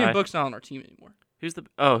it's that? Oh, Ian Book's not on our team anymore. Who's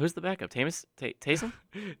the backup? Taysom?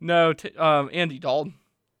 No, Andy Dalton.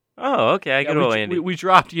 Oh, okay. Good old Andy. We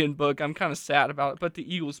dropped Ian Book. I'm kind of sad about it, but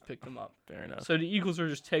the Eagles picked him up. Fair enough. So the Eagles are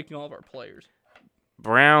just taking all of our players.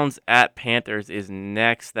 Browns at Panthers is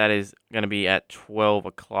next. That is going to be at 12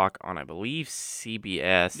 o'clock on, I believe,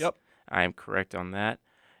 CBS. Yep. I am correct on that.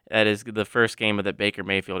 That is the first game of the Baker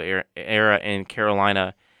Mayfield era in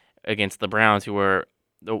Carolina against the Browns, who were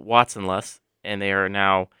the Watson-less, and they are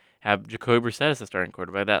now have Jacoby Brissett as the starting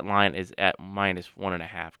quarterback. That line is at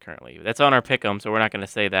 -1.5 currently. That's on our pick'em, so we're not going to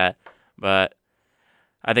say that, but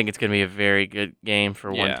I think it's going to be a very good game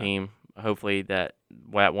for one team. Hopefully that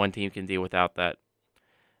one team can deal without the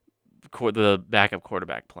backup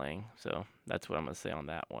quarterback playing. So that's what I'm going to say on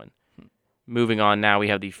that one. Moving on now, we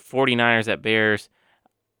have the 49ers at Bears.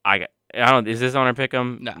 Is this on our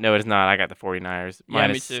pick'em? No, it is not. I got the 49ers. Yeah,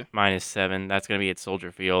 me too. -7. That's going to be at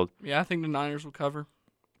Soldier Field. Yeah, I think the Niners will cover.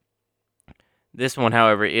 This one,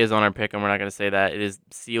 however, is on our pick'em. We're not going to say that. It is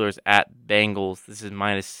Steelers at Bengals. This is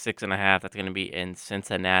 -6.5. That's going to be in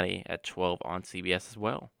Cincinnati at 12 on CBS as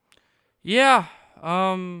well. Yeah,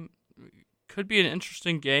 could be an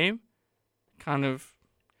interesting game. Kind of,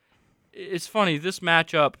 it's funny, this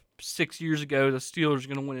matchup 6 years ago, the Steelers are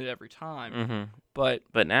going to win it every time. Mm-hmm.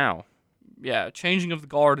 But now, yeah, changing of the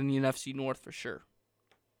guard in the NFC North for sure.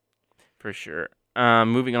 For sure.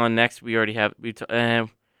 Moving on next, we already have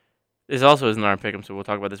this also isn't our pick'em, so we'll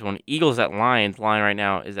talk about this one. Eagles at Lions. Line right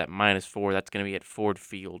now is at -4. That's going to be at Ford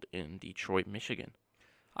Field in Detroit, Michigan.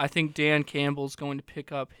 I think Dan Campbell's going to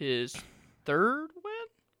pick up his 3rd win.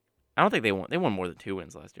 I don't think they won. They won more than 2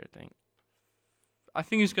 wins last year, I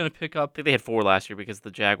think he's going to pick up. I think they had 4 last year because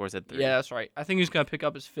the Jaguars had 3. Yeah, that's right. I think he's going to pick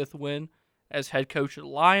up his 5th win as head coach of the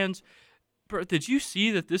Lions. Bro, did you see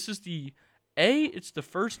that this is it's the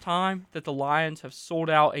first time that the Lions have sold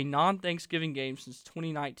out a non-Thanksgiving game since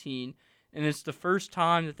 2019, and it's the first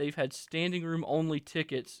time that they've had standing room only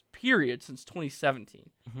tickets, period, since 2017.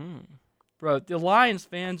 Mm-hmm. Bro, the Lions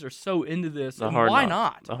fans are so into this, why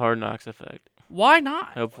not? The Hard Knocks effect. Why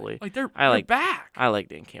not? Hopefully. They're back. I like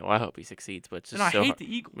Dan Campbell. I hope he succeeds, but it's just I hate the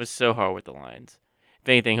Eagles. It's so hard with the Lions. If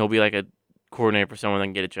anything, he'll be like coordinator for someone,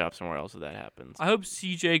 then get a job somewhere else if that happens. I hope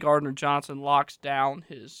C.J. Gardner-Johnson locks down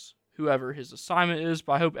whoever his assignment is,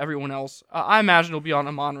 but I hope everyone else. I imagine it'll be on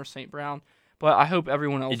Amon-Ra St. Brown, but I hope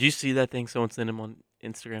everyone else. Did you see that thing someone sent him on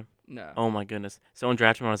Instagram? No. Oh my goodness! Someone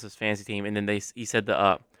drafted him on his fantasy team, and then he said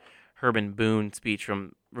the Herman Boone speech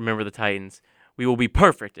from Remember the Titans. We will be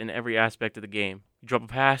perfect in every aspect of the game. You drop a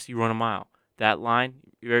pass, you run a mile. That line,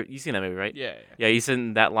 you seen that movie, right? Yeah. Yeah, he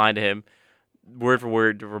sent that line to him, word for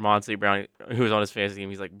word to Ramon St. Brown, who was on his fantasy team.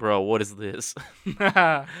 He's like, bro, what is this? So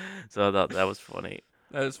I thought that was funny.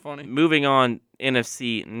 That is funny. Moving on,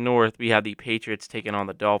 NFC North, we have the Patriots taking on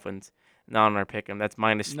the Dolphins. Not on our pick'em. That's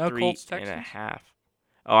minus No 3.5.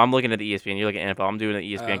 Oh, I'm looking at the ESPN. You're looking at NFL. I'm doing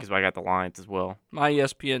the ESPN because I got the lines as well. My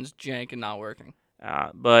ESPN's jank and not working.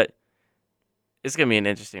 But it's gonna be an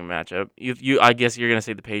interesting matchup. I guess you're gonna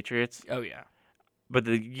say the Patriots. Oh yeah. But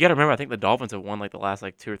you got to remember, I think the Dolphins have won like the last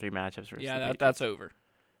 2 or 3 matchups. Yeah, that's over.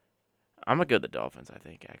 I'm gonna go with the Dolphins. I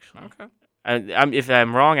think actually. Okay. If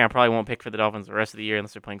I'm wrong, I probably won't pick for the Dolphins the rest of the year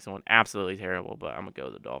unless they're playing someone absolutely terrible. But I'm gonna go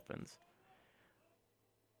with the Dolphins.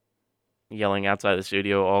 Yelling outside the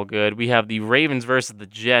studio, all good. We have the Ravens versus the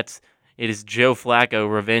Jets. It is Joe Flacco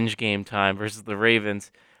revenge game time versus the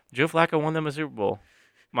Ravens. Joe Flacco won them a Super Bowl.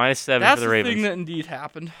 -7 for the Ravens. That's the thing that indeed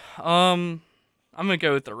happened. I'm gonna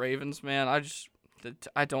go with the Ravens, man.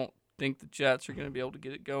 I don't think the Jets are gonna be able to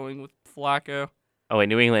get it going with Flacco. Oh wait,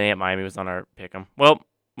 New England and Miami was on our pick'em. Well,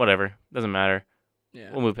 whatever, doesn't matter.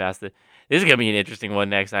 Yeah. We'll move past it. This is gonna be an interesting one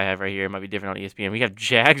next. I have right here. It might be different on ESPN. We have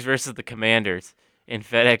Jags versus the Commanders in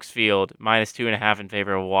FedEx Field, -2.5 in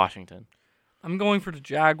favor of Washington. I'm going for the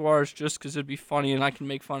Jaguars just because it'd be funny and I can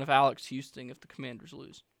make fun of Alex Houston if the Commanders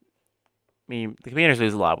lose. I mean, the Commanders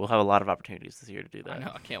lose a lot. We'll have a lot of opportunities this year to do that. I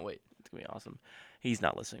know. I can't wait. It's going to be awesome. He's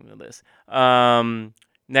not listening to this.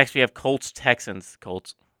 Next, we have Colts-Texans.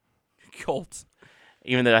 Colts.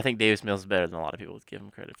 Even though I think Davis Mills is better than a lot of people would give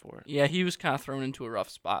him credit for. Yeah, he was kind of thrown into a rough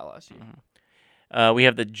spot last year. Mm-hmm. We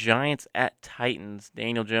have the Giants at Titans.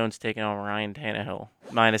 Daniel Jones taking on Ryan Tannehill.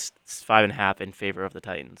 -5.5 in favor of the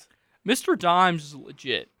Titans. Mr. Dimes is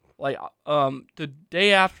legit. Like, the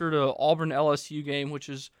day after the Auburn-LSU game, which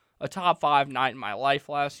is a top 5 night in my life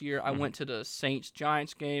last year, I went to the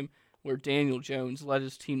Saints-Giants game where Daniel Jones led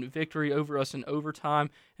his team to victory over us in overtime,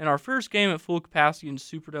 and our first game at full capacity in the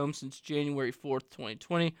Superdome since January 4th,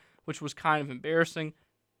 2020, which was kind of embarrassing.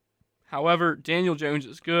 However, Daniel Jones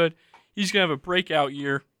is good. He's going to have a breakout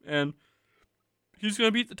year, and he's going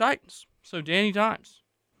to beat the Titans. So, Danny Dimes.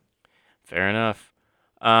 Fair enough.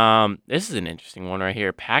 This is an interesting one right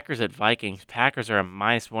here. Packers at Vikings. Packers are a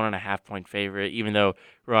 -1.5 point favorite, even though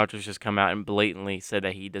Rodgers just come out and blatantly said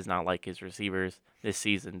that he does not like his receivers this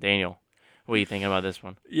season. Daniel, what are you thinking about this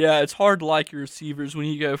one? Yeah, it's hard to like your receivers when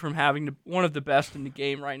you go from having one of the best in the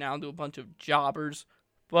game right now to a bunch of jobbers.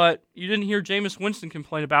 But you didn't hear Jameis Winston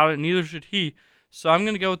complain about it, and neither should he. So I'm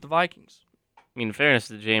going to go with the Vikings. I mean, in fairness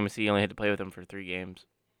to Jameis, he only had to play with him for 3 games.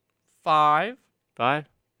 5? 5?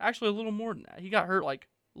 Actually, a little more than that. He got hurt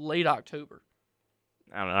late October.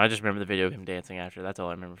 I don't know. I just remember the video of him dancing after. That's all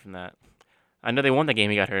I remember from that. I know they won the game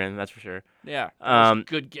he got hurt in, that's for sure. Yeah, that was a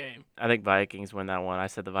good game. I think Vikings win that one. I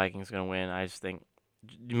said the Vikings are going to win. I just think,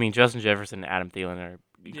 Justin Jefferson and Adam Thielen are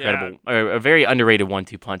incredible, or a very underrated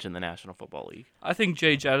 1-2 punch in the National Football League. I think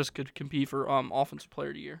Jay Jettis could compete for Offensive Player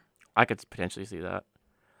of the Year. I could potentially see that.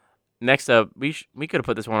 Next up, we could have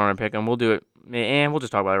put this one on our pick, and we'll do it, and we'll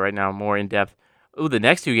just talk about it right now more in depth. Ooh, the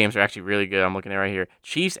next 2 games are actually really good. I'm looking at it right here.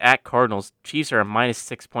 Chiefs at Cardinals. Chiefs are a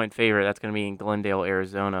 -6 point favorite. That's going to be in Glendale,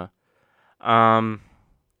 Arizona. I'm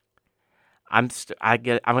going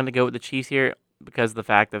to go with the Chiefs here because of the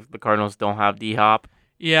fact that the Cardinals don't have D-Hop.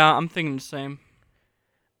 Yeah, I'm thinking the same.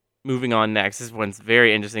 Moving on next. This one's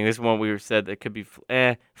very interesting. This one we said that could be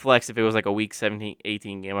flex if it was like a week 17,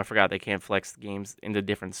 18 game. I forgot they can't flex games into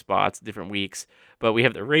different spots, different weeks. But we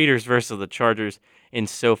have the Raiders versus the Chargers in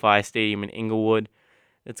SoFi Stadium in Inglewood.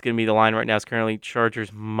 It's going to be the line right now. It's currently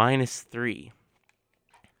Chargers -3.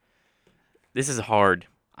 This is hard.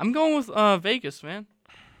 I'm going with Vegas, man.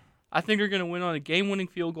 I think they're going to win on a game-winning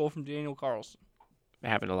field goal from Daniel Carlson. It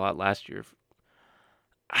happened a lot last year.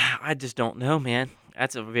 I just don't know, man.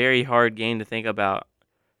 That's a very hard game to think about.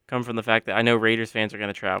 Coming from the fact that I know Raiders fans are going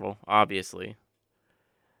to travel, obviously.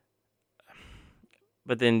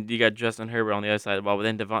 But then you got Justin Herbert on the other side of the ball. But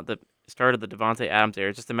then the start of the Devontae Adams era.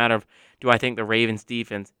 It's just a matter of, do I think the Raiders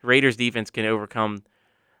defense can overcome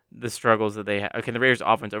the struggles that they have? Can the Raiders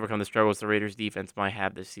offense overcome the struggles the Raiders defense might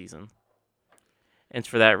have this season? And it's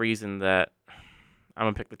for that reason that I'm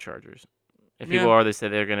going to pick the Chargers. If people are, they say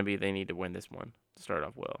they need to win this one to start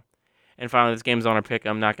off well. And finally, this game's on our pick.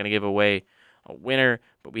 I'm not going to give away a winner.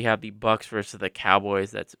 But we have the Bucks versus the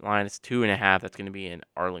Cowboys. That's -2.5. That's going to be in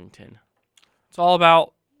Arlington. It's all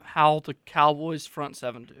about how the Cowboys front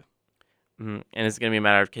seven do. And it's going to be a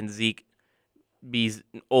matter of can Zeke be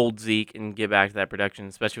old Zeke and get back to that production,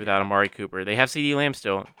 especially without Amari Cooper. They have CeeDee Lamb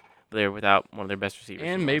still. They're without one of their best receivers.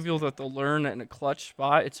 And maybe that they'll learn that in a clutch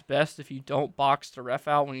spot, it's best if you don't box the ref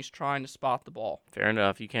out when he's trying to spot the ball. Fair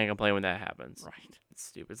enough. You can't complain when that happens. Right. It's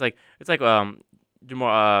stupid. It's like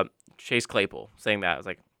Chase Claypool saying that. It's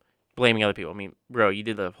like blaming other people. I mean, bro, you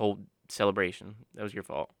did the whole celebration. That was your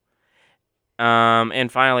fault.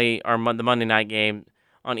 And finally, the Monday night game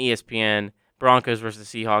on ESPN, Broncos versus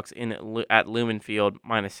Seahawks at Lumen Field,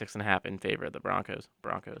 -6.5 in favor of the Broncos.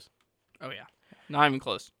 Oh, yeah. Not even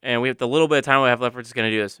close. And we have the little bit of time we have left. We're just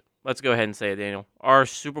going to do this. Let's go ahead and say it, Daniel. Our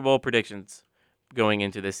Super Bowl predictions going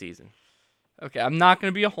into this season. Okay, I'm not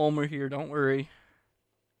going to be a homer here. Don't worry.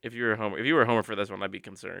 If you were a homer for this one, I'd be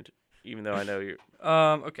concerned, even though I know you're.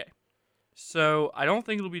 Okay. So I don't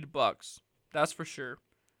think it'll be the Bucks. That's for sure.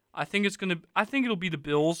 I think it'll be the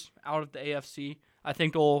Bills out of the AFC. I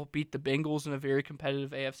think they'll beat the Bengals in a very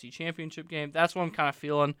competitive AFC championship game. That's what I'm kind of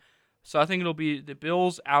feeling. So I think it'll be the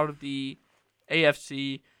Bills out of the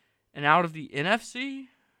AFC and out of the NFC.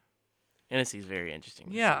 NFC is very interesting.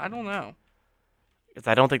 Yeah, I don't know. Because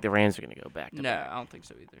I don't think the Rams are going to go back. No, I don't think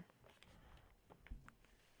so either.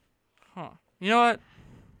 Huh. You know what?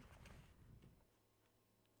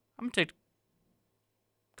 I'm going to take the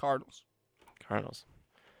Cardinals.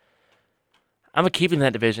 I'm keeping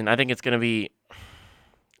that division. I think it's going to be.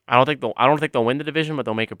 I don't think they'll win the division, but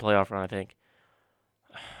they'll make a playoff run. I think.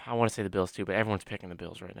 I want to say the Bills too, but everyone's picking the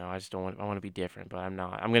Bills right now. I just don't want. I want to be different, but I'm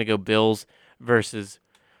not. I'm going to go Bills versus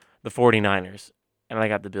the 49ers, and I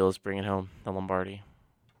got the Bills bringing home the Lombardi.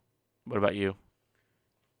 What about you?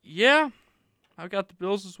 Yeah, I've got the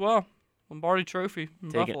Bills as well. Lombardi Trophy in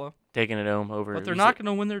Buffalo. Taking it home over. But they're not going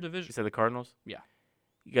to win their division. You said the Cardinals? Yeah.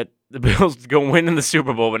 You got the Bills go win in the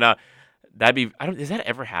Super Bowl, but now that'd be. Does that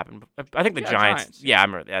ever happen? I think the Giants. Yeah, I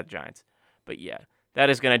remember that Giants. But yeah, that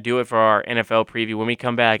is going to do it for our NFL preview. When we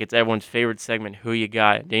come back, it's everyone's favorite segment, Who You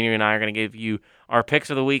Got? Daniel and I are going to give you our picks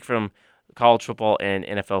of the week from college football and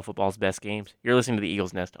NFL football's best games. You're listening to the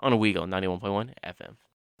Eagles Nest on Weagle 91.1 FM.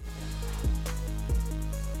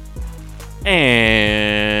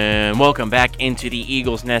 And welcome back into the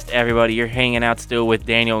Eagles Nest, everybody. You're hanging out still with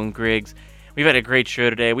Daniel and Griggs. We've had a great show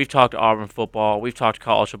today. We've talked Auburn football, we've talked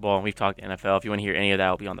college football, and we've talked NFL. If you want to hear any of that,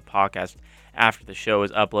 it'll be on the podcast after the show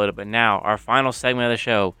is uploaded. But now, our final segment of the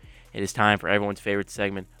show, it is time for everyone's favorite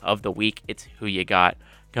segment of the week. It's Who You Got.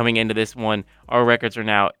 Coming into this one, our records are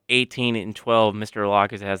now 18-12. Mr.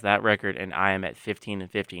 Locke has that record, and I am at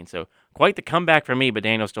 15-15. So quite the comeback for me, but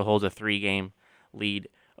Daniel still holds a 3-game lead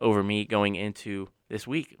over me going into this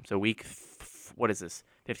week. So what is this?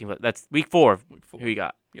 15. That's week 4. Who you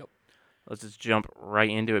got? Yep. Let's just jump right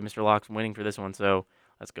into it. Mr. Locke's winning for this one, so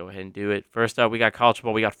let's go ahead and do it. First up, we got college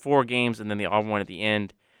football. We got 4 games, and then the Auburn one at the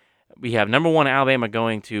end. We have number 1 Alabama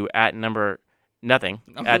going to at number nothing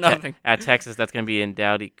at Texas. That's going to be in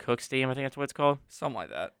Dowdy Cook Stadium. I think that's what it's called. Something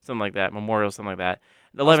like that. Memorial, something like that.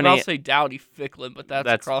 11 I was about to say Dowdy Ficklin, but that's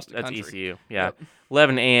across the country. That's ECU. Yeah. Yep.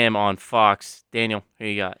 11 a.m. on Fox. Daniel, who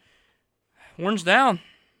you got? Horns down.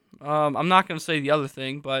 I'm not going to say the other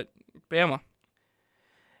thing, but Bama.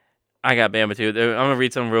 I got Bama too. I'm going to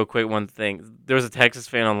read something real quick. One thing. There was a Texas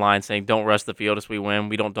fan online saying, don't rush the field as we win.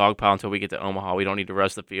 We don't dogpile until we get to Omaha. We don't need to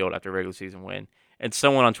rush the field after a regular season win. And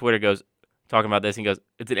someone on Twitter goes, talking about this, he goes,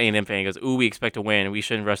 it's an A&M fan. He goes, ooh, we expect to win, and we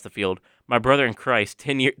shouldn't rush the field. My brother in Christ,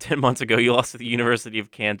 10 months ago, you lost to the University of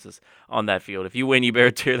Kansas on that field. If you win, you better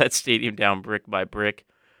tear that stadium down brick by brick.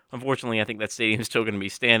 Unfortunately, I think that stadium is still going to be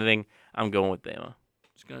standing. I'm going with Bama.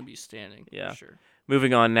 It's going to be standing, yeah. For sure.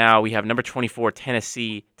 Moving on now, we have number 24,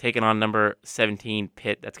 Tennessee, taking on number 17,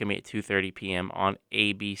 Pitt. That's going to be at 2:30 p.m. on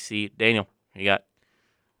ABC. Daniel, what you got?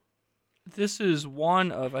 This is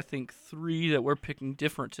one of, I think, 3 that we're picking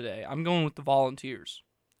different today. I'm going with the Volunteers.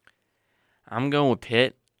 I'm going with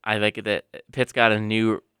Pitt. I like it that Pitt's got a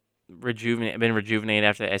new been rejuvenated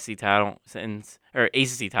after the SC title or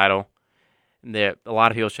ACC title. A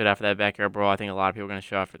lot of people showed out for that backyard brawl. I think a lot of people are going to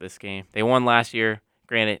show out for this game. They won last year.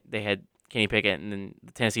 Granted, they had Kenny Pickett, and then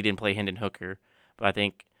Tennessee didn't play Hendon Hooker. But I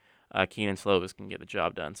think Keenan Slovis can get the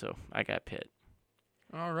job done. So I got Pitt.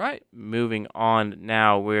 All right. Moving on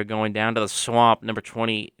now, we're going down to the Swamp. Number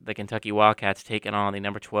 20, the Kentucky Wildcats taking on the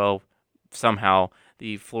number 12, somehow,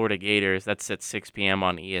 the Florida Gators. That's at 6 p.m.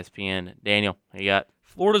 on ESPN. Daniel, what you got?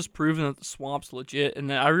 Florida's proven that the Swamp's legit,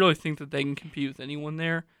 and I really think that they can compete with anyone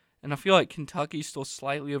there. And I feel like Kentucky's still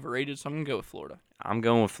slightly overrated, so I'm going to go with Florida. I'm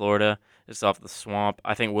going with Florida. Just off the Swamp.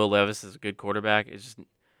 I think Will Levis is a good quarterback. It's just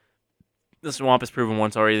The Swamp has proven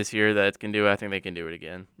once already this year that it can do it. I think they can do it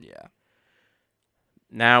again. Yeah.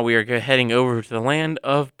 Now we are heading over to the land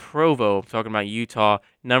of Provo. Talking about Utah.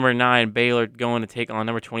 Number 9, Baylor going to take on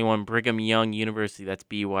number 21, Brigham Young University. That's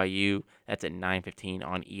BYU. That's at 9:15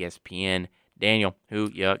 on ESPN. Daniel, who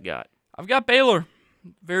you got? I've got Baylor.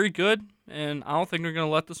 Very good, and I don't think they're going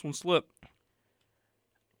to let this one slip.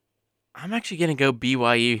 I'm actually going to go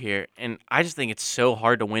BYU here, and I just think it's so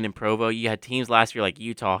hard to win in Provo. You had teams last year like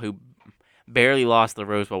Utah who barely lost the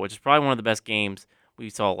Rose Bowl, which is probably one of the best games we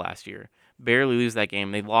saw last year. Barely lose that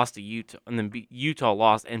game. They lost to Utah, and then Utah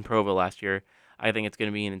lost in Provo last year. I think it's going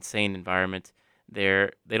to be an insane environment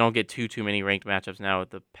there. They don't get too many ranked matchups now with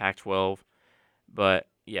the Pac-12, but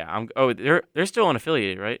yeah, they're still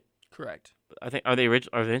unaffiliated, right? Correct. I think are they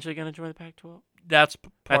eventually going to join the Pac-12? That's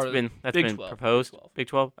been Big 12, proposed. Big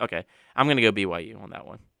 12. Okay, I'm going to go BYU on that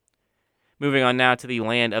one. Moving on now to the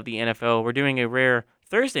land of the NFL, we're doing a rare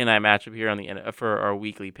Thursday night matchup here on for our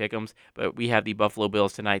weekly pick'ems, but we have the Buffalo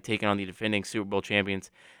Bills tonight taking on the defending Super Bowl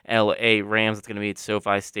champions LA Rams. It's going to be at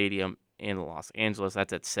SoFi Stadium in Los Angeles.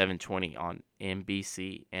 That's at 7:20 on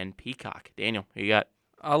NBC and Peacock. Daniel, who you got?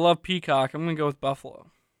 I love Peacock. I'm going to go with Buffalo.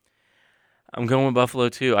 I'm going with Buffalo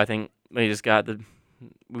too. I think they just got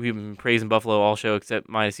we've been praising Buffalo all show except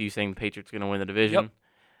minus you saying the Patriots are going to win the division. Yep.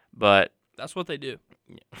 But that's what they do.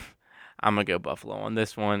 I'm going to go Buffalo on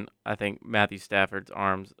this one. I think Matthew Stafford's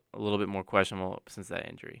arm's a little bit more questionable since that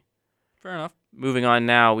injury. Fair enough. Moving on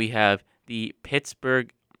now, we have the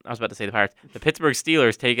Pittsburgh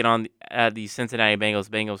Steelers taking on the Cincinnati Bengals.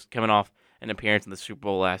 Bengals coming off an appearance in the Super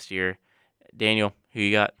Bowl last year. Daniel, who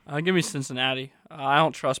you got? Give me Cincinnati. I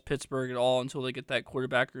don't trust Pittsburgh at all until they get that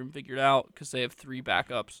quarterback room figured out because they have 3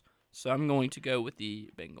 backups. So I'm going to go with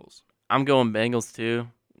the Bengals. I'm going Bengals too.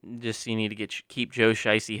 Just you need to keep Joe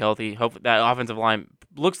Shiesty healthy. Hope that offensive line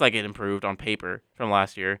looks like it improved on paper from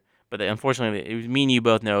last year, but unfortunately, it was me and you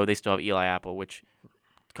both know they still have Eli Apple, which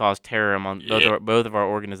caused terror among both of our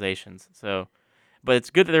organizations. So, but it's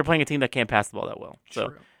good that they're playing a team that can't pass the ball that well. So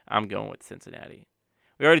True. I'm going with Cincinnati.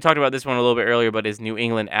 We already talked about this one a little bit earlier, but it's New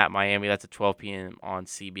England at Miami. That's at 12 p.m. on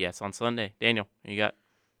CBS on Sunday. Daniel, who you got?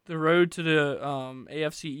 The road to the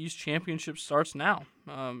AFC East Championship starts now.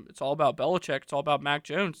 It's all about Belichick. It's all about Mac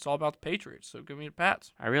Jones. It's all about the Patriots. So give me the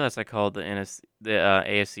Pats. I realized I called the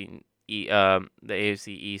AFC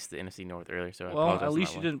East the NFC North earlier. So well, at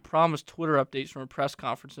least you didn't promise Twitter updates from a press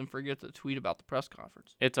conference and forget to tweet about the press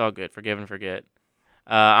conference. It's all good. Forgive and forget.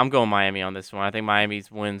 I'm going Miami on this one. I think Miami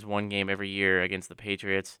wins one game every year against the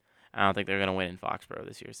Patriots. I don't think they're going to win in Foxborough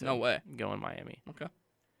this year. So no way. I'm going Miami. Okay.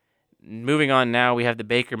 Moving on now, we have the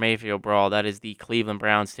Baker Mayfield Brawl. That is the Cleveland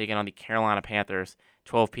Browns taking on the Carolina Panthers,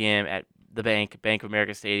 12 p.m. at the Bank of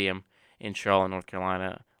America Stadium in Charlotte, North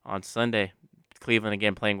Carolina on Sunday. Cleveland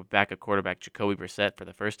again playing with backup quarterback Jacoby Brissett for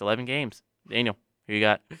the first 11 games. Daniel, who you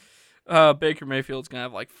got? Baker Mayfield's going to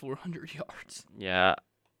have like 400 yards. Yeah,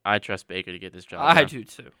 I trust Baker to get this job. I do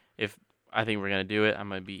too. If I think we're going to do it, I'm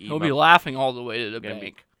going to be He'll be laughing all the way to the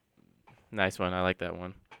bank. Nice one. I like that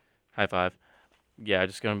one. High five. Yeah,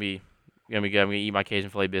 just going to be good. I'm going to eat my Cajun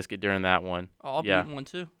filet biscuit during that one. I'll be eating one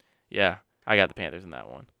too. Yeah, I got the Panthers in that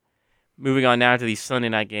one. Moving on now to the Sunday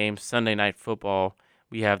night games. Sunday night football.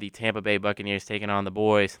 We have the Tampa Bay Buccaneers taking on the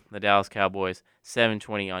boys, the Dallas Cowboys,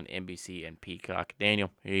 7:20 on NBC and Peacock.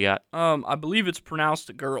 Daniel, who you got? I believe it's pronounced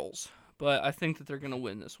the girls, but I think that they're going to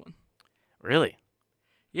win this one. Really?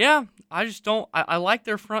 Yeah, I just don't. I like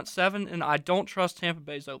their front seven, and I don't trust Tampa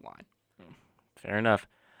Bay's O-line. Fair enough.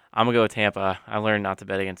 I'm going to go with Tampa. I learned not to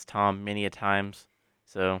bet against Tom many a times,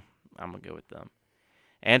 so I'm going to go with them.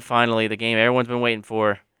 And finally, the game everyone's been waiting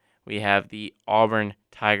for. We have the Auburn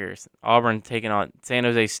Tigers. Auburn taking on San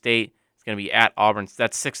Jose State. It's going to be at Auburn.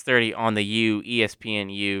 That's 6:30 on the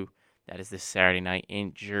ESPN U. That is this Saturday night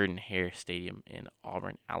in Jordan-Hare Stadium in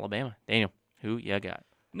Auburn, Alabama. Daniel, who you got?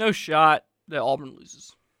 No shot that Auburn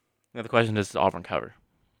loses. Now the question is, does Auburn cover?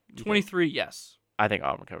 23, yes. I think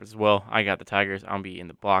Auburn covers as well. I got the Tigers. I'll be in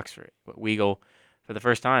the box for Weagle for the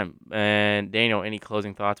first time. And Daniel, any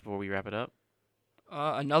closing thoughts before we wrap it up?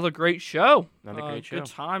 Another great show. Another great show. Good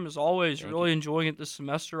time as always. Thank really you. enjoying it this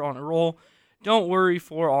semester on a roll. Don't worry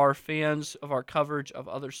for our fans of our coverage of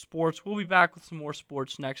other sports. We'll be back with some more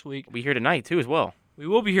sports next week. We'll be here tonight, too, as well. We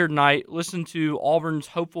will be here tonight. Listen to Auburn's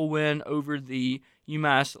hopeful win over the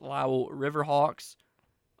UMass Lowell Riverhawks.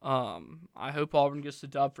 I hope Auburn gets the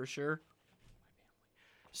dub for sure.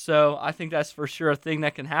 So I think that's for sure a thing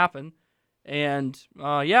that can happen. And,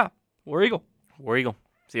 yeah, War Eagle. War Eagle.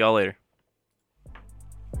 See y'all later.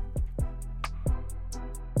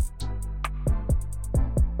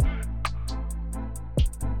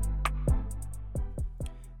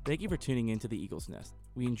 Thank you for tuning in to the Eagles Nest.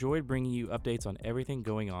 We enjoyed bringing you updates on everything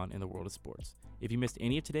going on in the world of sports. If you missed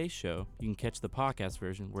any of today's show, you can catch the podcast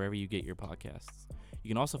version wherever you get your podcasts. You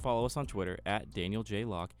can also follow us on Twitter at Daniel J.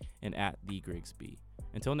 Locke and at the Griggs B.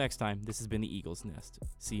 Until next time, this has been the Eagles Nest.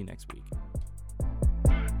 See you next week.